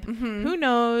vibe. Mm-hmm. Who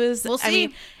knows? We'll see. I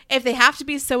mean, if they have to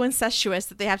be so incestuous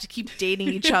that they have to keep dating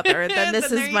each other, then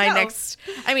this is my next.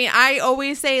 I mean, I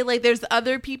always say like there's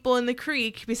other people in the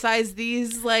creek besides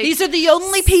these like. These are the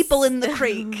only people in the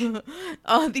creek.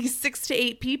 These 6 to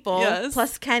 8 people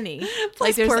plus Kenny. Plus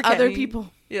like there's other Kenny.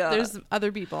 people. Yeah. There's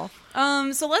other people.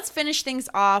 So let's finish things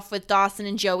off with Dawson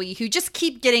and Joey, who just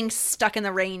keep getting stuck in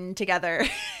the rain together.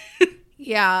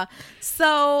 Yeah.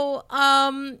 So,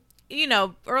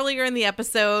 earlier in the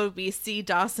episode, we see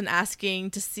Dawson asking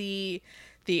to see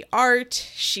the art.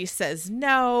 She says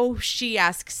no. She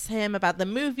asks him about the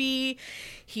movie.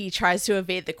 He tries to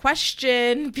evade the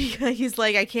question because he's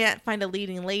like, I can't find a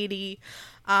leading lady.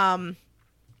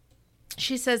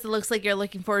 She says, it looks like you're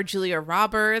looking for Julia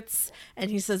Roberts. And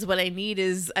he says, what I need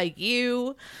is a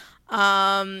you.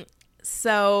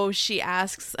 So she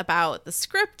asks about the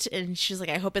script, and she's like,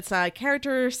 I hope it's not a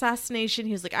character assassination.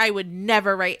 He was like, I would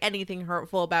never write anything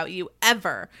hurtful about you,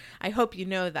 ever. I hope you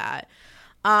know that.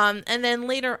 And then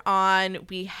later on,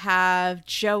 we have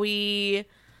Joey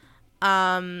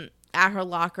at her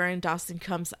locker, and Dawson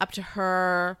comes up to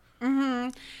her. Mm-hmm.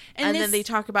 And then they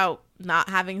talk about not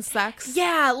having sex.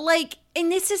 Yeah, like,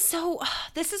 and this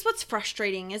is what's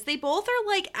frustrating is they both are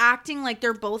like acting like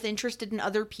they're both interested in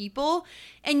other people,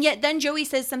 and yet then Joey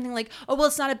says something like, oh, well,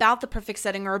 it's not about the perfect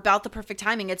setting or about the perfect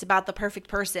timing, it's about the perfect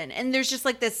person. And there's just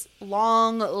like this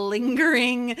long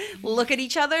lingering look at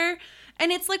each other.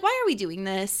 And it's like, why are we doing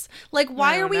this? Like,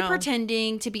 why are we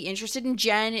pretending to be interested in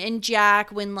Jen and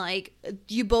Jack when, like,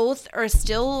 you both are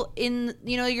still in,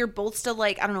 you're both still,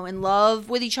 like, I don't know, in love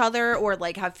with each other or,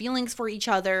 like, have feelings for each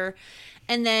other.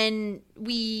 And then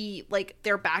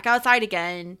they're back outside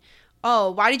again.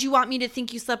 Oh, why did you want me to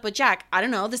think you slept with Jack? I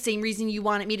don't know, the same reason you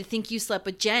wanted me to think you slept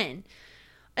with Jen.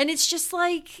 And it's just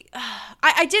like,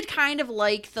 I did kind of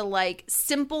like the, like,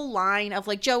 simple line of,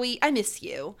 like, Joey, I miss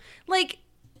you. Like,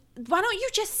 why don't you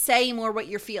just say more what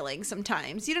you're feeling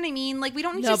sometimes? You know what I mean? Like, we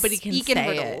don't need Nobody to can speak in say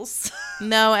riddles.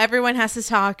 No, everyone has to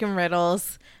talk in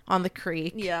riddles on the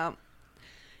creek. Yeah.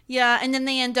 Yeah, and then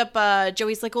they end up,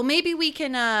 Joey's like, well, maybe we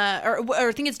can, or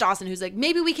I think it's Dawson who's like,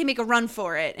 maybe we can make a run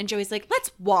for it. And Joey's like,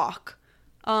 let's walk.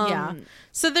 Yeah.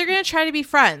 So they're going to try to be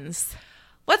friends.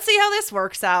 Let's see how this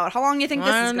works out. How long do you think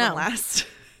this is going to last?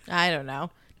 I don't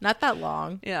know. Not that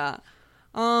long. Yeah.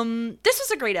 This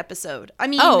was a great episode. I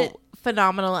mean,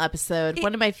 phenomenal episode.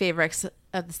 One of my favorites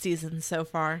of the season so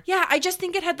far. Yeah, I just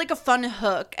think it had like a fun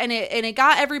hook, and it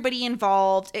got everybody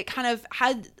involved. It kind of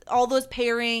had all those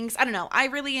pairings. I don't know. I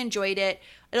really enjoyed it.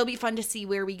 It'll be fun to see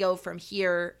where we go from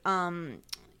here.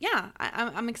 Yeah,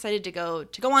 I'm excited to go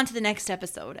on to the next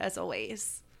episode as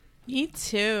always. Me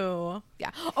too.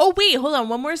 Yeah. Oh wait, hold on.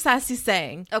 One more sassy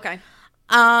saying. Okay.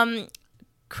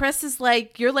 Chris is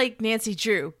like, you're like Nancy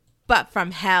Drew, but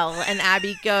from hell. And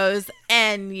Abby goes,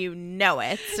 and you know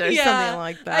it, or something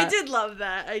like that. I did love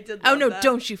that. Oh no,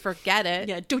 don't you forget it.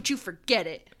 Yeah, don't you forget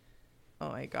it.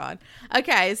 Oh my God.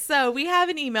 Okay, so we have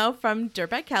an email from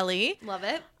Dirtbag Kelly. Love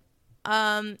it.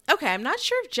 Okay, I'm not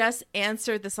sure if Jess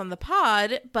answered this on the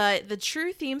pod, but the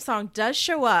True theme song does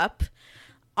show up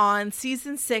on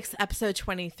season 6, episode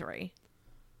 23.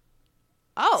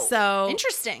 Oh, so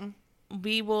interesting.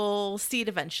 We will see it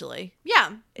eventually.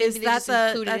 Yeah. Is that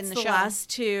the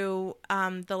show.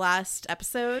 the last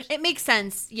episode? It makes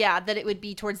sense, yeah, that it would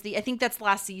be towards I think that's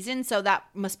last season, so that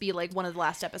must be like one of the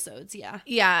last episodes, yeah.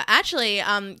 Yeah, actually,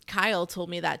 Kyle told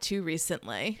me that too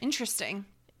recently. Interesting.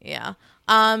 Yeah.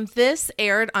 This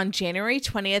aired on January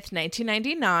 20th,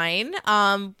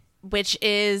 1999, which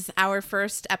is our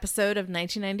first episode of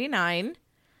 1999.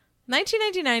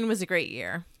 1999 was a great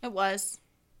year. It was.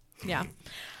 Yeah.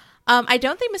 I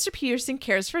don't think Mr. Peterson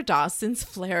cares for Dawson's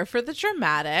flair for the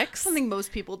dramatics. Something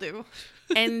most people do.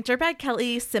 And Dirtbag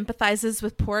Kelly sympathizes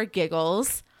with poor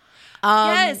Giggles.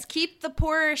 Yes, keep the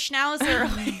poor schnauzer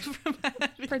away from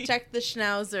Abby. Protect the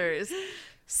schnauzers.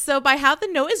 So by how the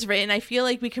note is written, I feel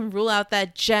like we can rule out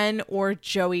that Jen or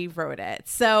Joey wrote it.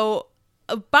 So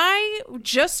by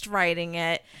just writing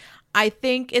it, I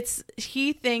think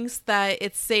he thinks that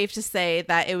it's safe to say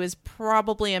that it was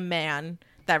probably a man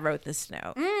that wrote this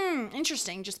note.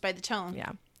 Interesting, just by the tone.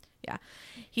 Yeah.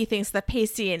 He thinks that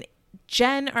Pacey and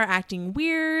Jen are acting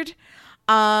weird.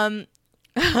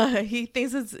 He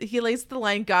thinks he likes the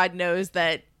line, God knows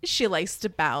that she likes to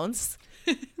bounce.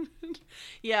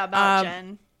 Yeah, about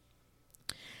Jen.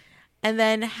 And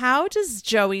then how does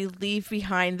Joey leave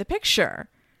behind the picture?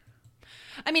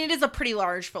 I mean, it is a pretty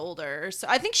large folder, so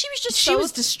I think she was just she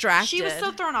was distracted. She was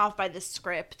so thrown off by the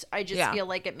script. I just feel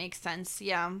like it makes sense.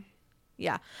 Yeah.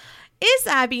 Is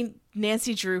Abby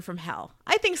Nancy Drew from hell?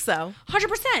 I think so.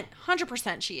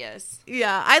 100% she is.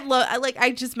 Yeah,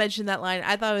 I just mentioned that line.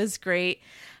 I thought it was great.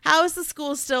 How is the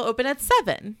school still open at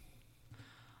 7?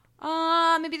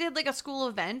 Maybe they had like a school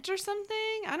event or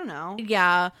something. I don't know.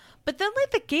 Yeah, but then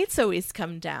like the gates always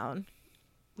come down.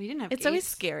 We didn't have It's gates. always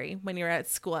scary when you're at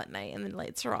school at night and the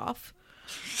lights are off.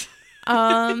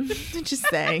 Just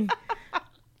saying.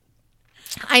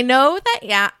 I know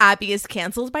that Abby is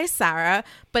canceled by Sarah,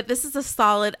 but this is a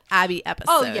solid Abby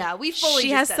episode. Oh yeah, we fully. She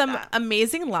just has said some that.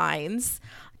 amazing lines,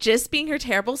 just being her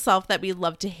terrible self that we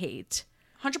love to hate.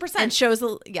 100%. And shows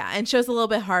a little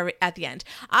bit hard at the end.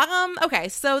 Okay,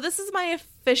 so this is my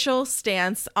official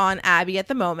stance on Abby at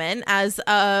the moment. As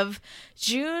of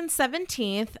June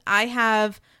 17th, I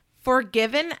have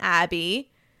forgiven Abby,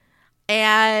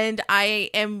 and I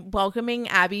am welcoming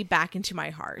Abby back into my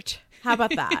heart. How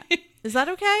about that? Is that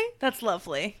okay? That's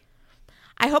lovely.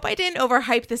 I hope I didn't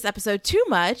overhype this episode too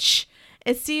much.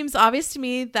 It seems obvious to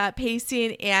me that Pacey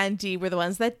and Andy were the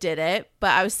ones that did it, but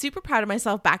I was super proud of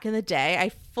myself back in the day. I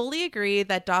fully agree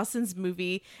that Dawson's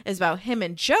movie is about him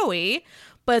and Joey,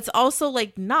 but it's also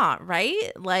like not,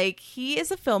 right? Like he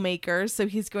is a filmmaker, so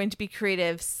he's going to be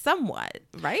creative somewhat,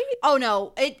 right? Oh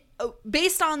no,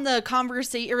 based on the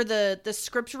conversation or the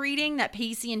script reading that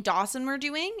Pacey and Dawson were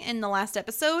doing in the last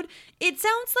episode, it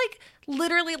sounds like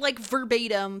literally like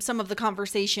verbatim some of the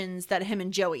conversations that him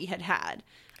and Joey had.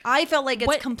 I felt like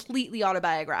it's completely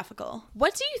autobiographical.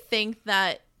 What do you think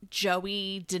that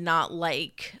Joey did not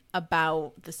like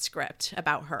about the script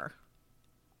about her?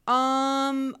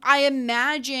 I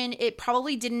imagine it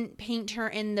probably didn't paint her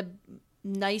in the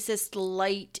nicest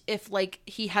light if like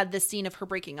he had this scene of her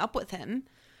breaking up with him.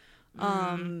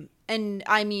 And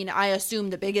I mean, I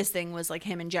assume the biggest thing was like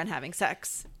him and Jen having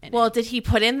sex. Well, did he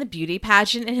put in the beauty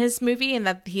pageant in his movie and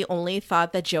that he only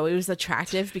thought that Joey was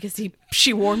attractive because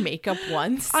she wore makeup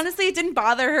once? Honestly, it didn't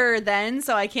bother her then,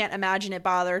 so I can't imagine it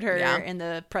bothered her in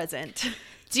the present.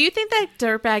 Do you think that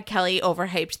Dirtbag Kelly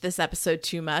overhyped this episode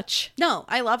too much? No,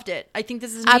 I loved it. I think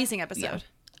this is an amazing episode. Yeah.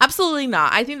 Absolutely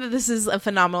not. I think that this is a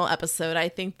phenomenal episode. I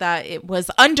think that it was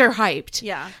underhyped.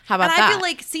 Yeah. How about and that? I feel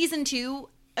like season 2,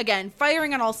 again,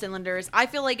 firing on all cylinders. I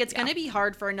feel like it's going to be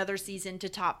hard for another season to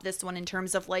top this one in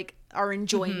terms of like our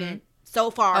enjoyment so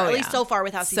far. Oh, at least so far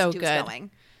with how season 2 is going.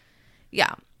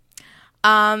 Yeah.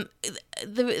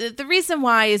 The reason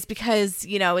why is because,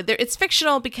 you know, it's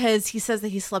fictional because he says that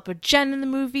he slept with Jen in the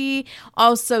movie.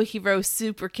 Also, he wrote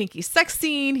super kinky sex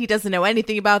scene. He doesn't know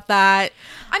anything about that.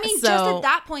 I mean, just at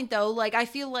that point, though, like, I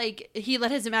feel like he let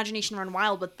his imagination run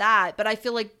wild with that. But I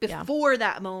feel like before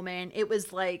that moment, it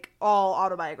was, like, all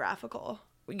autobiographical.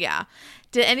 Yeah.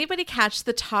 Did anybody catch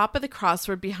the top of the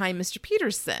crossword behind Mr.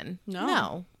 Peterson?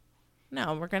 No,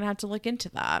 we're going to have to look into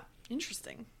that.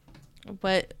 Interesting.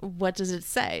 What does it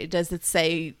say? Does it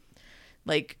say,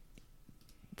 like,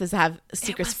 does it have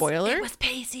secret spoiler? It was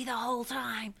Pacey the whole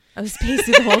time. It was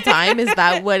Pacey the whole time? Is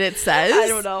that what it says? I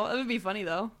don't know. It would be funny,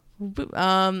 though.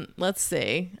 Let's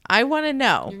see. I want to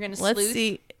know. You're gonna Let's sleuth?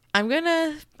 see. I'm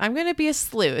gonna be a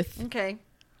sleuth. Okay.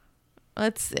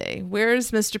 Let's see.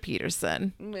 Where's Mr.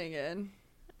 Peterson? Oh my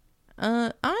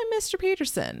God. I'm Mr.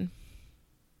 Peterson.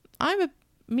 I'm a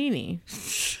meanie.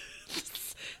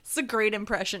 It's a great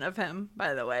impression of him,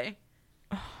 by the way.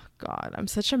 God, I'm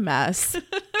such a mess.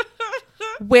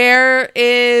 Where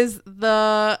is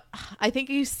the... I think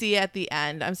you see at the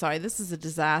end. I'm sorry. This is a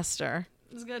disaster.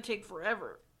 It's going to take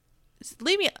forever. Just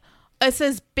leave me... It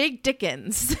says Big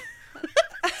Dickens. Is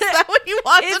that what you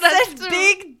wanted us to...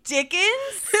 Big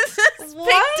Dickens? It says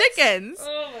What? Big Dickens.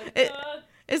 Oh my God.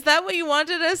 Is that what you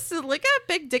wanted us to look at?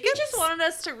 Big Dickens? You just wanted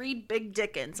us to read Big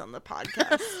Dickens on the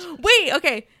podcast. Wait,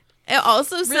 okay. It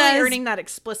also Really says... earning that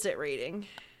explicit rating.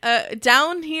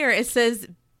 Down here, it says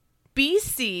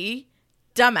BC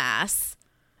dumbass.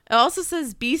 It also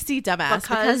says BC dumbass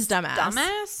because dumbass.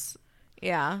 Dumbass?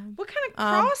 Yeah. What kind of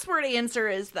crossword answer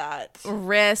is that?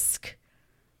 Risk.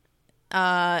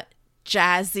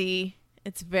 Jazzy.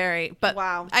 It's very... But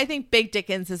Wow. I think Big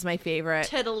Dickens is my favorite.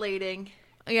 Titillating.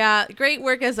 Yeah. Great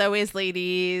work as always,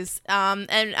 ladies.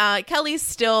 And Kelly's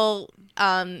still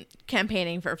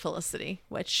campaigning for Felicity,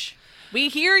 which... We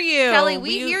hear you. Kelly,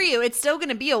 we hear you. It's still going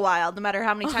to be a while, no matter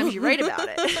how many times you write about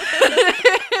it.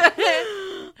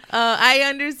 I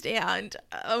understand.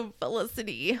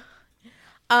 Felicity.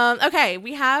 Okay,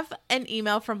 we have an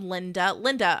email from Linda.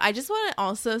 Linda, I just want to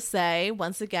also say,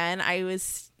 once again,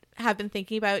 have been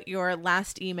thinking about your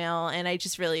last email, and I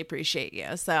just really appreciate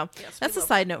you. So that's a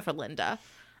side note for Linda.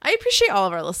 I appreciate all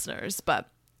of our listeners, but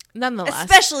nonetheless.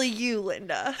 Especially you,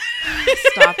 Linda.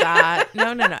 Stop that.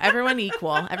 No. Everyone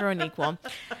equal.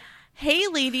 Hey,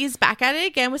 ladies, back at it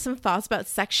again with some thoughts about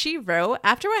Sex She Wrote.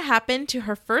 After what happened to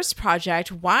her first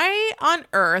project, why on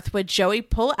earth would Joey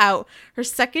pull out her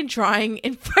second drawing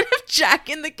in front of Jack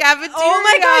in the cafeteria? Oh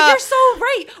my God, you're so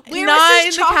right. Where Not is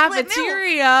his in the chocolate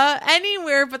cafeteria,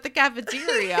 anywhere but the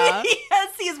cafeteria.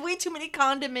 Yes, he has way too many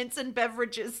condiments and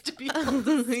beverages to be able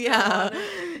to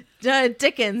Yeah.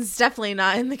 Dickens, definitely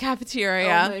not in the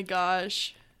cafeteria. Oh my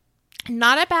gosh.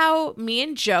 Not about me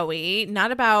and Joey.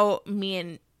 Not about me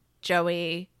and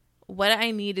Joey. What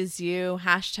I need is you.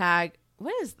 Hashtag,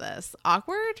 what is this?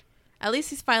 Awkward? At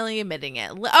least he's finally admitting it.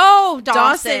 Oh,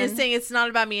 Dawson is saying it's not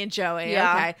about me and Joey.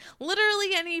 Yeah. Okay.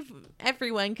 Literally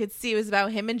everyone could see it was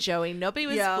about him and Joey. Nobody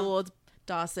was fooled.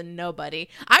 Dawson, nobody.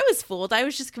 I was fooled. I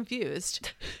was just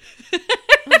confused.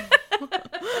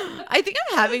 I think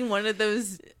I'm having one of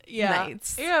those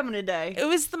nights. You're having a day. It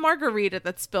was the margarita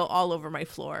that spilled all over my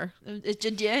floor. It's a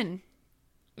gin.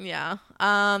 Yeah.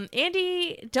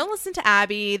 Andy, don't listen to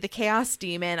Abby, the chaos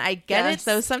demon. I get it,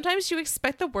 though. Sometimes you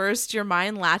expect the worst. Your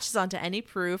mind latches onto any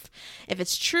proof. If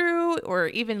it's true or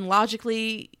even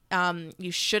logically,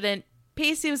 you shouldn't.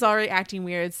 Pacey was already acting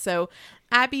weird, so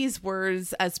Abby's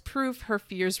words as proof her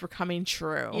fears were coming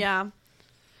true. Yeah.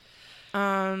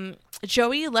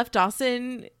 Joey left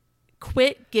Dawson,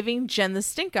 quit giving Jen the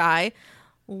stink eye.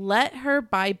 Let her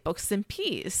buy books in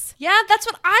peace. Yeah, that's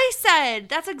what I said.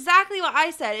 That's exactly what I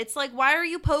said. It's like, why are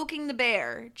you poking the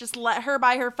bear? Just let her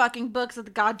buy her fucking books at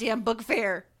the goddamn book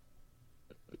fair.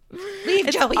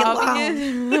 Leave Joey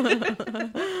alone.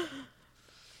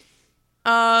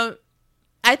 I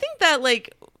think that,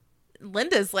 like,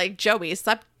 Linda's like, Joey,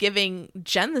 stop giving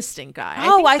Jen the stink eye.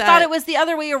 I thought it was the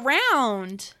other way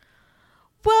around.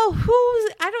 Well,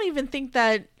 I don't even think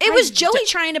that... It was Joey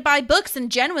trying to buy books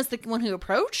and Jen was the one who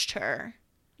approached her.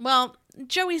 Well,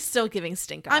 Joey's still giving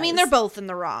stink eyes. I mean, they're both in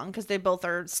the wrong because they both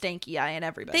are stanky eye and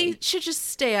everybody. They should just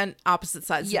stay on opposite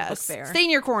sides of the book fair. Stay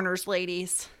in your corners,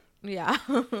 ladies. Yeah.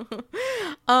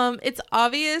 It's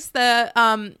obvious that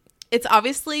it's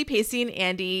obviously Pacey and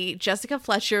Andy. Jessica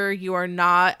Fletcher, you are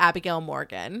not Abigail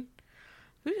Morgan.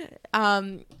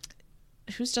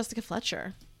 Who's Jessica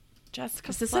Fletcher? Jessica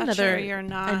Is this Fletcher, you're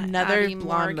not another Abby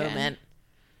blonde Morgan. moment?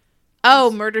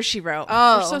 Oh, Murder, She Wrote.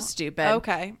 Oh, We're so stupid.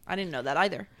 Okay, I didn't know that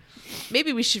either.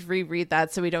 Maybe we should reread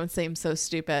that so we don't seem so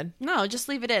stupid. No, just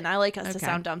leave it in. I like us to Okay.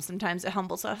 sound dumb sometimes. It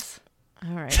humbles us.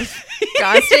 All right.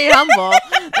 Gotta stay humble.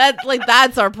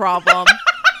 That's our problem.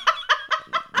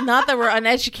 Not that we're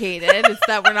uneducated, it's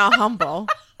that we're not humble.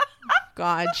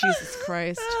 God, Jesus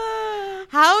Christ.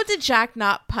 How did Jack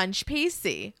not punch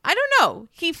Pacey? I don't know.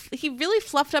 He really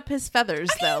fluffed up his feathers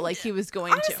though, like he was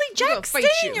going Honestly, to. Jack, stay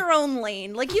in your own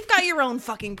lane. Like, you've got your own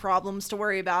fucking problems to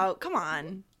worry about. Come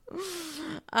on.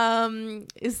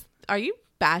 Are you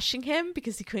bashing him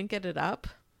because he couldn't get it up?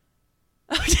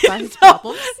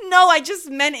 No, I just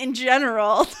meant in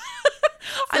general.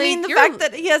 I like mean, the fact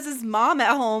that he has his mom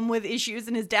at home with issues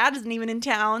and his dad isn't even in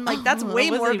town, like, that's way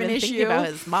I wasn't more of an even thinking issue. about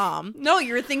his mom. No,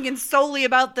 you were thinking solely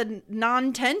about the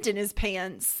non-tent in his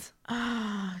pants.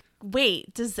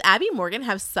 Wait, does Abby Morgan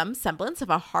have some semblance of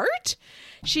a heart?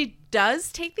 She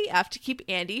does take the F to keep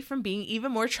Andy from being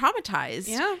even more traumatized.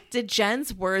 Yeah. Did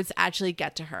Jen's words actually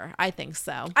get to her? I think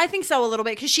so. I think so a little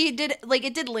bit, because she did, like,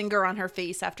 it did linger on her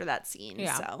face after that scene.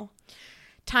 Yeah. So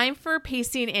Time for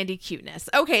Pacey and Andy cuteness.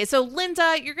 Okay, so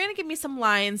Linda, you're going to give me some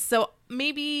lines, so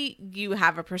maybe you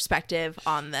have a perspective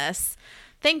on this.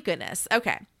 Thank goodness.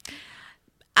 Okay.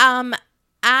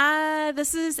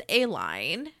 This is a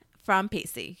line from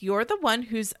Pacey. You're the one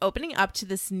who's opening up to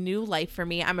this new life for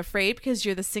me. I'm afraid because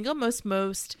you're the single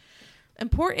most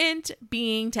important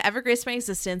being to ever grace my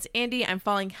existence. Andy, I'm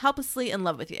falling helplessly in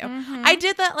love with you. I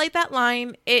did that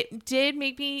line. It did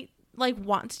make me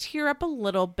want to tear up a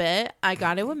little bit, I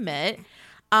gotta admit.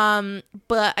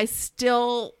 But I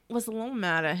still was a little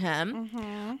mad at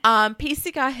him.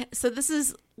 Pacey so this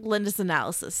is Linda's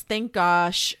analysis. Thank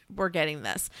gosh we're getting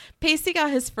this. Pacey got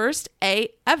his first A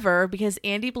ever because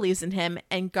Andy believes in him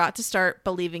and got to start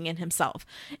believing in himself.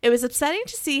 It was upsetting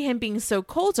to see him being so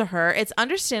cold to her. It's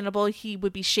understandable he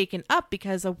would be shaken up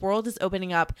because a world is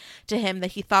opening up to him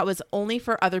that he thought was only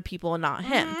for other people and not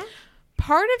him.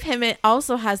 Part of him, it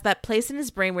also has that place in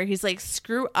his brain where he's he's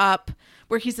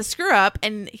a screw up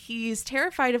and he's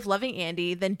terrified of loving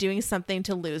Andy than doing something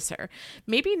to lose her.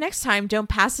 Maybe next time don't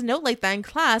pass a note like that in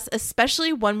class,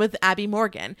 especially one with Abby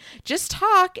Morgan. Just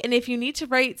talk, and if you need to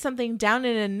write something down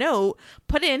in a note,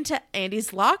 put it into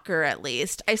Andy's locker at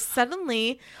least. I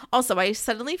suddenly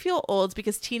feel old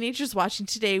because teenagers watching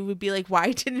today would be like,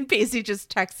 why didn't Pacey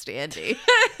just text Andy?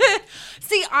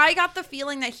 see, I got the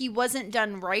feeling that he wasn't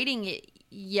done writing it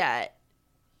yet.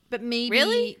 But maybe...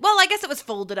 Really? Well, I guess it was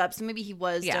folded up, so maybe he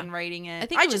was done writing it. I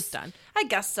think it was done. I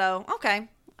guess so. Okay.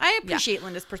 I appreciate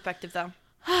Linda's perspective, though.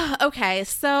 Okay,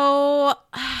 so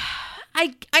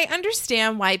I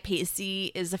understand why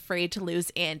Pacey is afraid to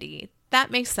lose Andy. That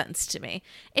makes sense to me.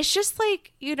 It's just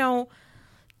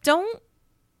don't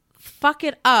fuck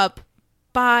it up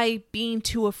by being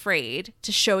too afraid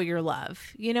to show your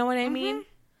love. You know what I mean?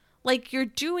 You're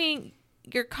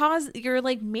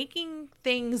making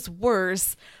things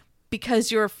worse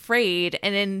because you're afraid,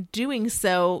 and in doing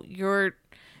so, you're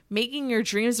making your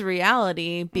dreams a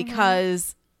reality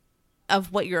because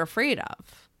of what you're afraid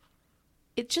of.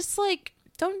 It just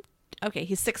don't. Okay,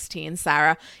 he's 16,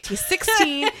 Sarah. He's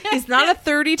 16. He's not a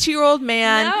 32-year-old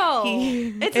man. No,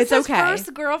 it's his okay.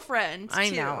 first girlfriend. I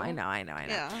too. know.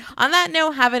 Yeah. On that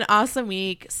note, have an awesome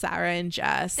week, Sarah and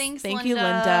Jess. Thank you, Linda.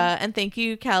 Linda, and thank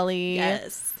you, Kelly.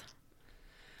 Yes.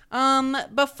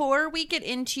 Before we get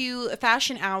into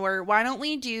Fashion Hour, why don't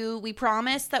we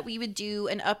promised that we would do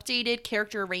an updated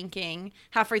character ranking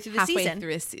halfway through the season.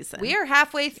 Through a season. We are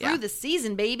halfway through the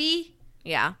season, baby.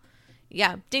 Yeah.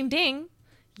 Ding, ding.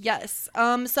 Yes.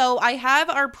 So I have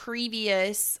our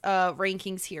previous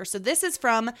rankings here. So this is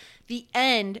from the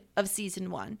end of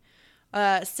season 1.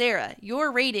 Sarah, your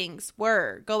ratings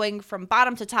were going from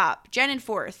bottom to top. Jen in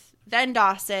 4th, then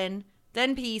Dawson,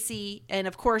 then Pacey, and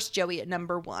of course Joey at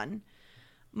number 1.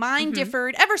 Mine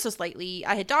differed ever so slightly.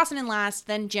 I had Dawson in last,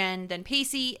 then Jen, then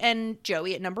Pacey, and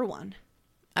Joey at number 1.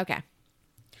 Okay.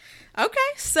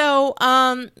 So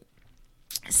I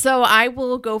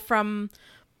will go from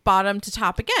bottom to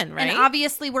top again, right? And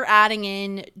obviously we're adding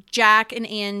in Jack and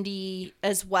Andy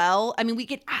as well. I mean, we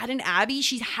could add in Abby.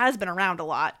 She has been around a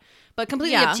lot, but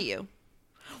completely up to you.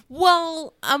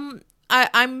 Well,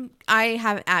 I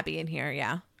have Abby in here,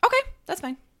 yeah. Okay, that's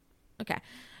fine. Okay.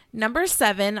 Number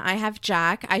 7, I have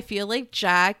Jack. I feel like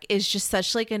Jack is just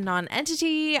such like a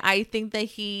non-entity. I think that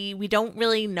we don't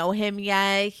really know him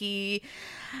yet. He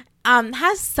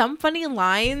has some funny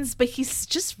lines, but he's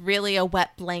just really a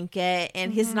wet blanket,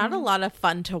 and he's not a lot of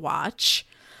fun to watch.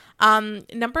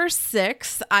 Number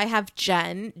 6, I have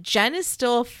Jen. Jen is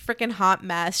still a freaking hot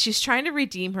mess. She's trying to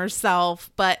redeem herself,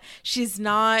 but she's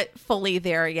not fully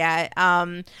there yet.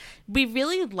 I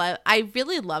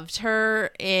really loved her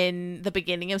in the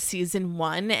beginning of season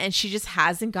 1, and she just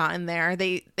hasn't gotten there.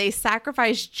 They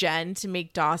sacrificed Jen to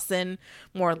make Dawson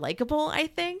more likable, I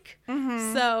think.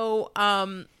 So,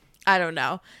 I don't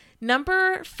know.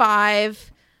 Number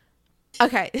 5.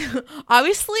 Okay,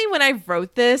 obviously when I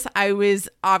wrote this, I was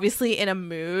obviously in a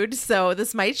mood, so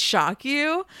this might shock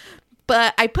you,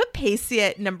 but I put Pacey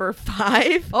at number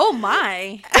 5. Oh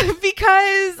my.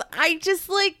 Because I just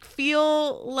like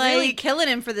feel like... Really killing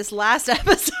him for this last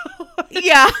episode.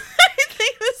 Yeah, I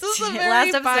think this is a very last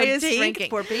episode biased take ranking.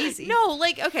 for Pacey. No,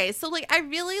 like, okay, so like I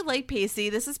really like Pacey.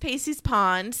 This is Pacey's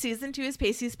Pond. Season 2 is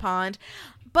Pacey's Pond.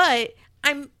 But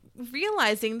I'm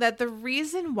realizing that the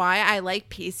reason why I like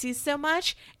Pacey so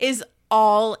much is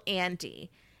all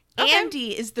Andy. Okay.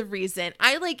 Andy is the reason.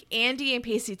 I like Andy and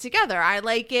Pacey together. I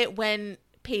like it when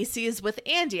Pacey is with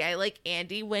Andy. I like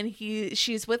Andy when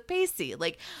she's with Pacey.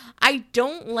 Like, I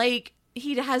don't like...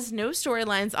 He has no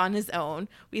storylines on his own.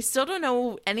 We still don't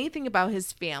know anything about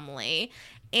his family.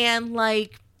 And,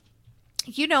 like,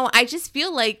 you know, I just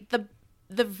feel like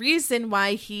the reason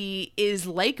why he is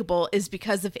likable is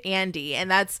because of Andy,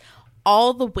 and that's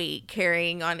all the weight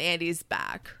carrying on Andy's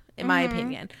back, in my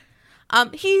opinion.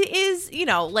 He is, you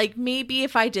know, like, maybe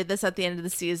if I did this at the end of the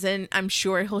season, I'm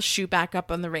sure he'll shoot back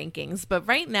up on the rankings. But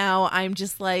right now, I'm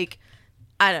just like,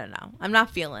 I don't know. I'm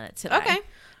not feeling it today. Okay.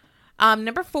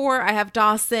 Number 4, I have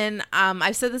Dawson.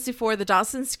 I've said this before. The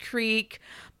Dawson's Creek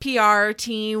PR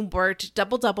team worked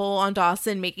double on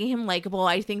Dawson, making him likable.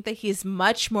 I think that he's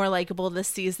much more likable this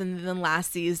season than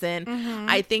last season.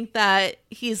 I think that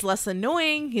he's less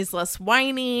annoying. He's less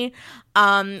whiny.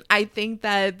 I think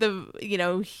that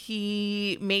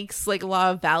he makes like a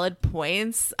lot of valid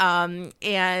points.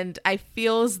 And I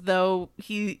feel as though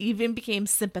he even became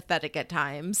sympathetic at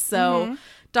times. So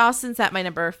Dawson's at my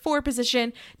number 4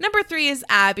 position. Number 3 is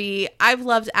Abby. I've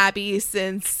loved Abby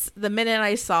since the minute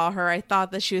I saw her. I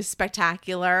thought that she was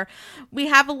spectacular. We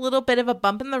have a little bit of a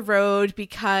bump in the road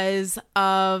because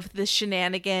of the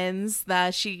shenanigans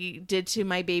that she did to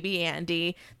my baby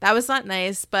Andy. That was not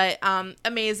nice, but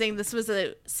amazing. This was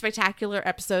a spectacular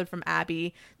episode from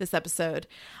Abby, this episode.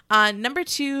 Number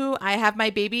 2, I have my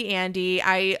baby Andy.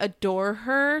 I adore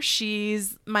her.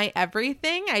 She's my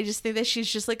everything. I just think that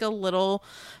she's just like a little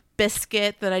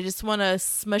biscuit that I just want to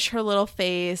smush her little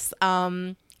face.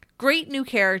 Great new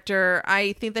character.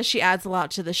 I think that she adds a lot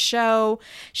to the show.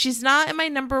 She's not in my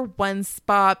number 1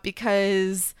 spot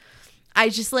because I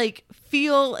just like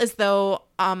feel as though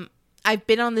I've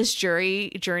been on this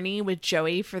journey with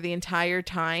Joey for the entire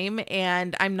time,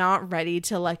 and I'm not ready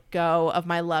to let go of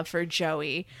my love for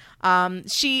Joey.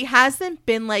 She hasn't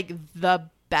been like the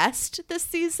best this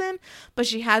season, but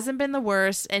she hasn't been the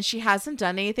worst, and she hasn't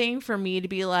done anything for me to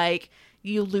be like,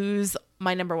 you lose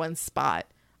my number 1 spot.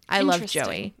 I love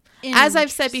Joey. As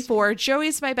I've said before,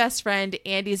 Joey's my best friend.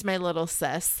 Andy's my little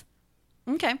sis.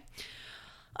 Okay.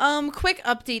 Quick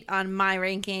update on my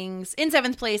rankings. In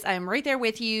 7th place, I am right there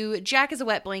with you. Jack is a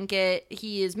wet blanket.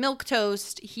 He is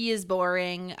milquetoast. He is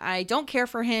boring. I don't care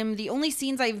for him. The only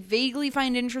scenes I vaguely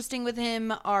find interesting with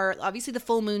him are obviously the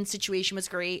full moon situation was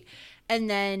great. And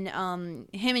then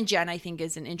him and Jen, I think,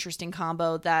 is an interesting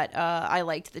combo that I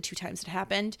liked the 2 times it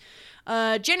happened.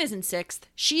 Jen is in 6th.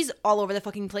 She's all over the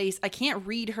fucking place. I can't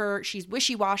read her. She's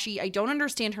wishy-washy. I don't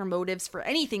understand her motives for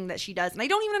anything that she does. And I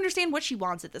don't even understand what she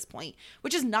wants at this point,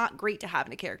 which is not great to have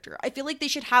in a character. I feel like they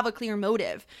should have a clear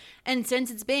motive. And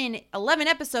since it's been 11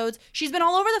 episodes, she's been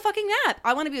all over the fucking map.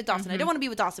 I want to be with Dawson. I don't want to be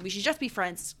with Dawson. We should just be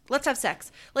friends. Let's have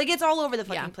sex. Like, it's all over the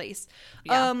fucking place.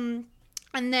 Yeah. And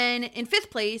then in 5th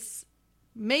place,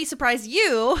 may surprise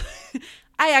you,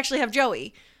 I actually have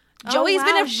Joey. Joey's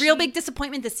been a real big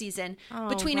disappointment this season.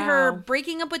 Between her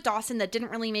breaking up with Dawson that didn't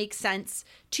really make sense,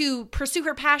 to pursue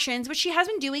her passions, which she has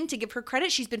been doing. To give her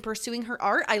credit, she's been pursuing her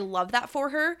art. I love that for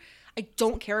her. I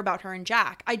don't care about her and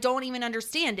Jack. I don't even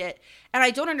understand it. And I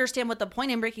don't understand what the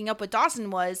point in breaking up with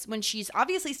Dawson was when she's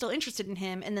obviously still interested in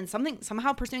him and then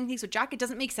somehow pursuing things with Jack. It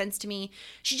doesn't make sense to me.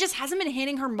 She just hasn't been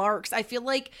hitting her marks. I feel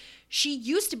like she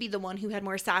used to be the one who had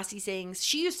more sassy sayings.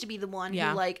 She used to be the one who,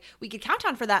 like, we could count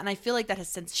on for that. And I feel like that has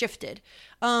since shifted.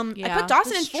 I put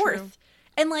Dawson in 4th.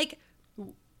 And, like,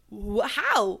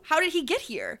 How did he get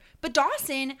here? But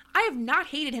Dawson, I have not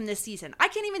hated him this season. I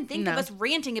can't even think of us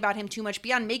ranting about him too much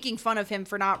beyond making fun of him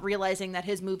for not realizing that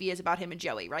his movie is about him and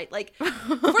Joey, right? Like,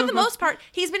 for the most part,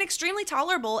 he's been extremely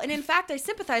tolerable. And in fact, I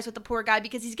sympathize with the poor guy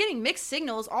because he's getting mixed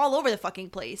signals all over the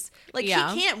fucking place. Like, he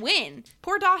can't win.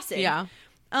 Poor Dawson. Yeah.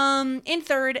 In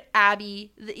third,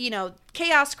 Abby,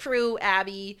 Chaos Crew,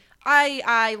 Abby.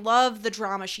 I love the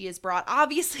drama she has brought.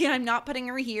 Obviously, I'm not putting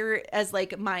her here as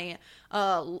like my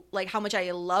how much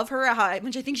I love her, how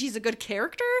much I think she's a good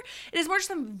character. It is more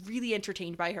just I'm really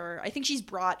entertained by her. I think she's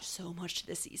brought so much to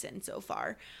this season so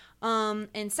far.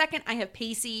 And second, I have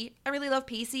Pacey. I really love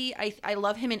Pacey. I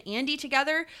love him and Andy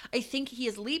together. I think he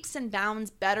is leaps and bounds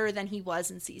better than he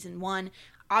was in season 1.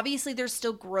 Obviously, there's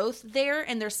still growth there,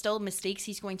 and there's still mistakes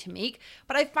he's going to make.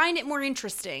 But I find it more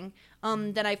interesting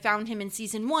than I found him in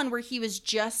season 1, where he was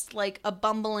just like a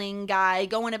bumbling guy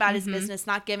going about his business,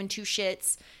 not giving two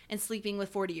shits, and sleeping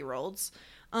with 40-year-olds.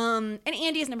 And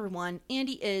Andy is number 1.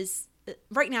 Andy is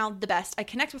right now the best. I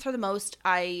connect with her the most.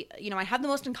 I have the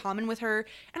most in common with her,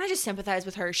 and I just sympathize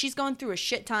with her. She's going through a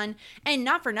shit ton, and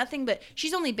not for nothing, but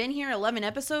she's only been here 11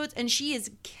 episodes, and she is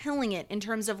killing it in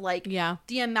terms of like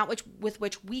the amount with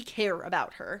which we care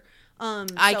about her.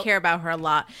 I care about her a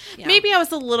lot. Yeah. Maybe I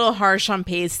was a little harsh on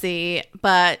Pacey,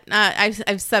 but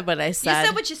I've said what I said. You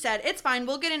said what you said. It's fine.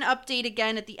 We'll get an update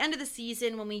again at the end of the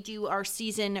season when we do our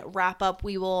season wrap up.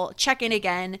 We will check in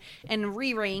again and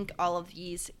re-rank all of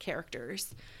these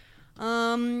characters.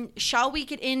 Shall we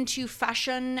get into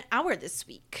Fashion Hour this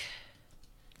week?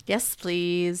 Yes,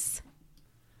 please.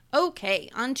 Okay,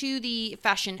 onto the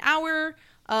Fashion Hour.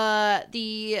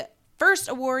 The first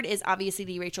award is obviously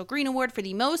the Rachel Green Award for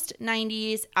the most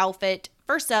 90s outfit.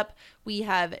 First up, we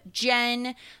have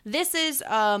Jen. This is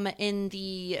in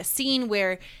the scene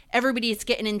where everybody's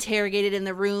getting interrogated in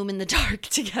the room in the dark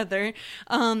together.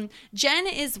 Jen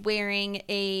is wearing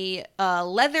a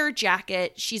leather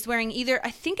jacket. She's wearing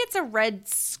I think it's a red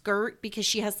skirt because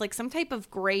she has like some type of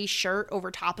gray shirt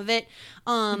over top of it.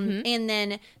 And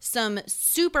then some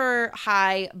super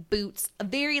high boots, a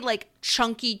very like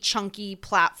chunky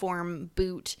platform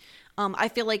boot. I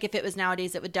feel like if it was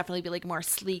nowadays, it would definitely be like a more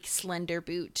sleek, slender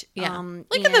boot. Yeah.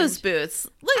 Look at those boots.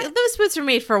 Those boots are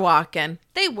made for walking.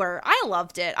 They were. I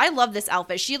loved it. I love this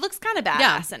outfit. She looks kind of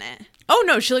badass in it. Oh,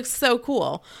 no. She looks so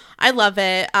cool. I love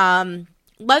it.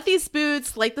 Love these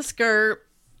boots. Like the skirt.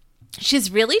 She's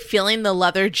really feeling the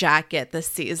leather jacket this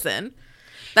season.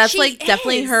 That's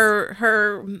definitely her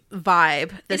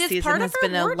vibe this season has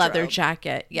been a leather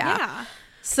jacket. Yeah.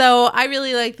 So I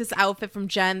really like this outfit from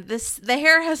Jen. The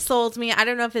hair has sold me. I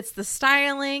don't know if it's the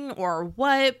styling or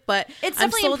what, but I'm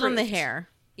sold improved on the hair.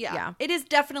 Yeah. It is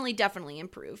definitely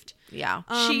improved. Yeah.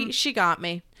 She got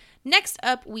me. Next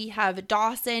up, we have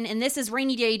Dawson, and this is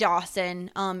Rainy Day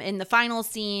Dawson in the final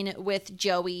scene with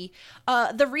Joey.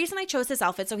 The reason I chose this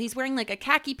outfit, so he's wearing like a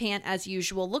khaki pant as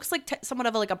usual. Looks like somewhat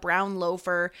of like a brown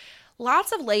loafer.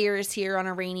 Lots of layers here on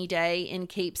a rainy day in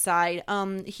Cape Side.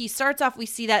 He starts off, we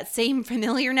see that same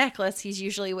familiar necklace he's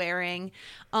usually wearing.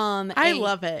 I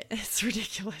love it. It's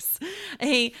ridiculous.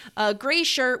 A gray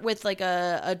shirt with like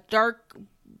a dark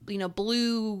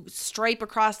blue stripe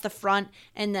across the front,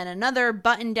 and then another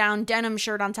button-down denim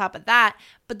shirt on top of that.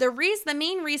 But the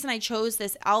main reason I chose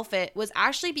this outfit was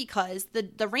actually because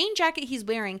the rain jacket he's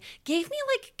wearing gave me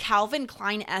like Calvin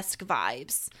Klein-esque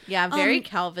vibes. Yeah, very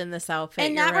Calvin, this outfit.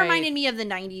 And that reminded me of the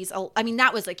 90s. I mean,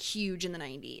 that was like huge in the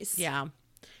 90s. Yeah.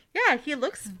 Yeah, he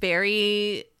looks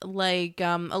very like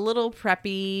a little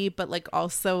preppy, but like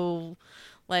also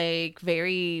like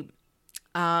very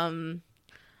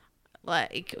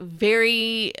like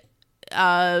very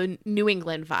New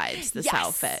England vibes, this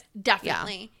outfit.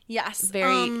 Definitely. Yeah. Yes.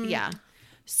 Very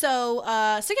So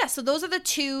those are the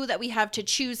two that we have to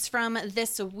choose from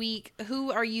this week.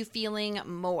 Who are you feeling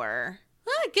more?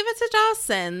 Give it to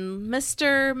Dawson,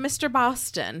 Mr.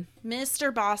 Boston.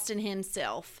 Mr. Boston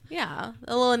himself. Yeah.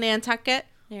 A little Nantucket.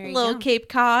 There a you little go. Cape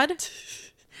Cod.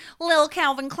 Little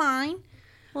Calvin Klein.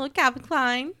 Little Calvin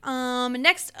Klein.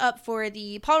 Next up for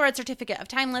the Paul Rudd Certificate of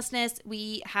Timelessness,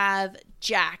 we have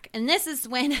Jack. And this is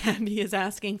when Abby is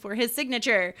asking for his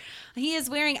signature. He is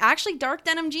wearing actually dark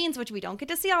denim jeans, which we don't get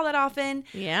to see all that often.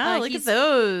 Yeah, look at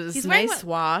those. He's nice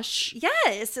wash.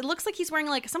 Yes, it looks like he's wearing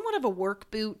like somewhat of a work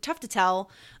boot. Tough to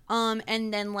tell.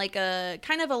 And then like a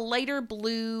kind of a lighter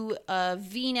blue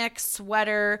V-neck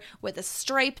sweater with a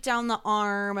stripe down the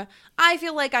arm. I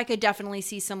feel like I could definitely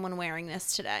see someone wearing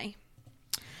this today.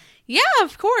 Yeah,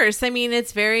 of course. I mean,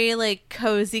 it's very like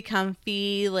cozy,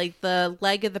 comfy, like the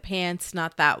leg of the pants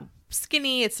not that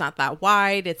skinny. It's not that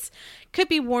wide. Could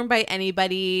be worn by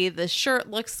anybody. The shirt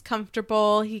looks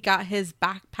comfortable. He got his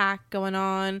backpack going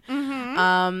on.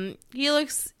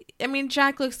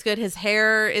 Jack looks good. His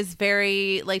hair is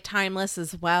very like timeless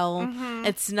as well.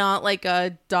 It's not like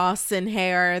a Dawson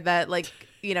hair that like,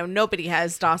 nobody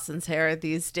has Dawson's hair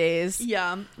these days.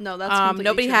 Yeah, no, that's completely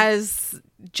nobody true. has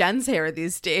Jen's hair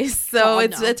these days. So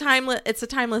it's a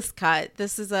timeless cut.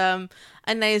 This is a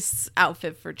nice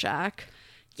outfit for Jack.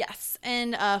 Yes,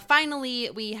 and finally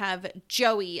we have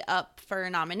Joey up for a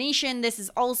nomination. This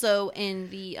is also in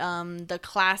the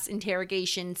class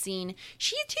interrogation scene.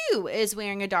 She too is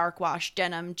wearing a dark wash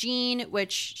denim jean,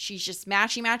 which she's just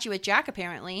matchy with Jack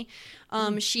apparently.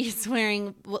 She's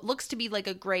wearing what looks to be like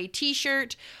a gray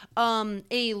t-shirt,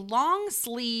 a long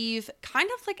sleeve, kind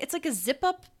of like it's like a zip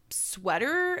up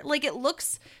sweater. Like it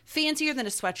looks fancier than a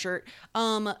sweatshirt.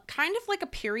 Kind of like a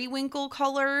periwinkle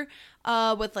color,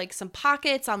 with like some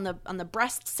pockets on the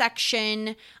breast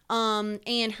section.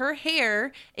 And her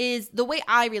hair is the way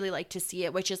I really like to see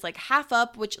it, which is like half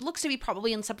up, which looks to be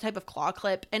probably in some type of claw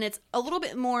clip, and it's a little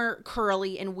bit more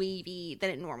curly and wavy than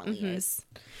it normally is.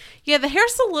 Yeah, the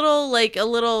hair's a little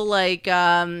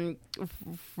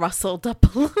rustled up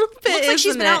a little bit. Looks like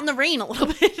she's been out in the rain a little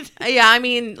bit. Yeah, I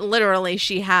mean, literally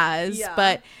she has. Yeah.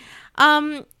 But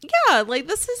like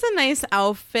this is a nice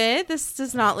outfit. This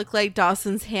does not look like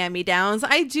Dawson's hand-me-downs.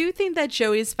 I do think that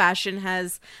Joey's fashion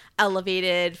has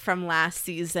elevated from last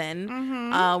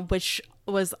season, which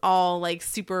was all like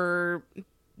super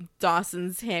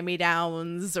Dawson's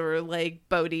hand-me-downs or like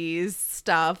Bodhi's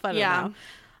stuff. I don't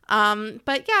know.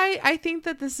 But yeah, I think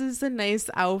that this is a nice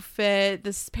outfit.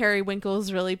 This periwinkle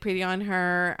is really pretty on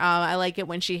her. I like it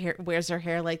when she wears her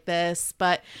hair like this.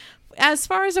 But as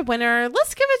far as a winner,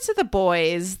 let's give it to the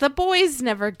boys. The boys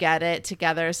never get it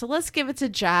together, so let's give it to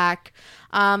Jack.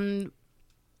 Boys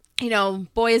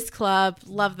Club,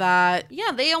 love that.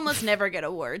 Yeah, they almost never get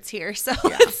awards here, so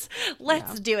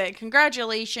let's do it.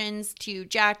 Congratulations to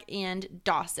Jack and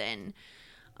Dawson.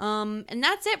 And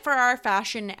that's it for our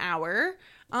fashion hour.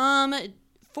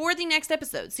 For the next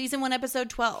episode, season 1, episode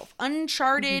 12,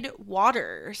 Uncharted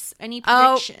Waters. Any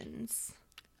predictions?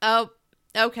 Oh,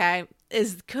 okay.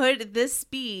 Could this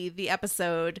be the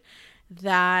episode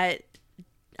that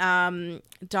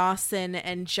Dawson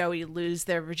and Joey lose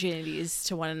their virginities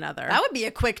to one another? That would be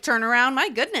a quick turnaround. My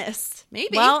goodness.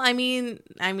 Maybe. Well, I mean,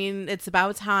 it's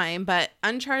about time, but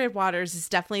Uncharted Waters is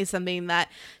definitely something that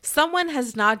someone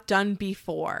has not done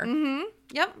before. Mm-hmm.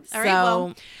 Yep. All right.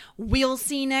 Well, we'll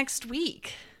see next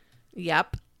week.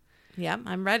 Yep.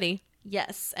 I'm ready.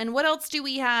 Yes. And what else do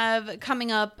we have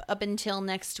coming up until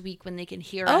next week when they can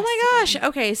hear us? Oh my gosh.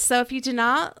 Okay. So if you did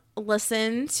not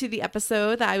listen to the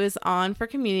episode that I was on for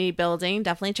community building,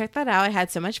 definitely check that out. I had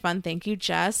so much fun. Thank you,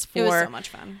 Jess, for it was so much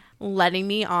fun. letting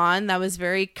me on. That was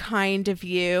very kind of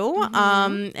you.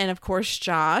 And of course,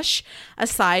 Josh.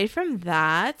 Aside from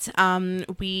that,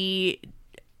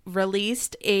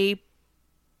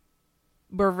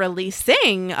 we're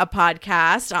releasing a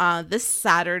podcast this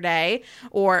Saturday,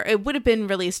 or it would have been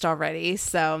released already,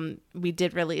 so we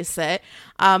did release it,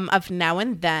 of Now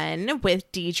and Then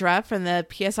with Deidre from the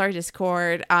PSR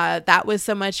Discord. That was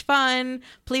so much fun.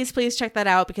 Please check that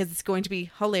out because it's going to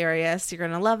be hilarious. You're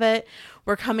going to love it.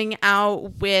 We're coming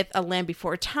out with A Land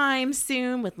Before Time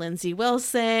soon with Lindsay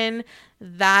Wilson.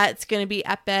 That's going to be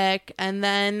epic. And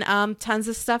then tons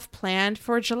of stuff planned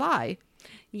for July.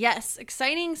 Yes,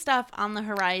 exciting stuff on the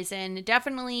horizon.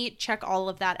 Definitely check all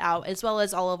of that out, as well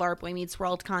as all of our Boy Meets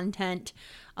World content.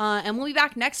 And we'll be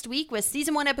back next week with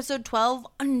Season 1, Episode 12,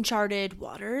 Uncharted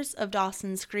Waters of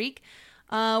Dawson's Creek.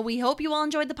 We hope you all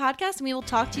enjoyed the podcast, and we will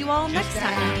talk to you all next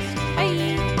time.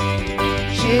 Bye!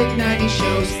 Shit 90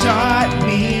 shows taught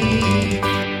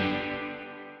me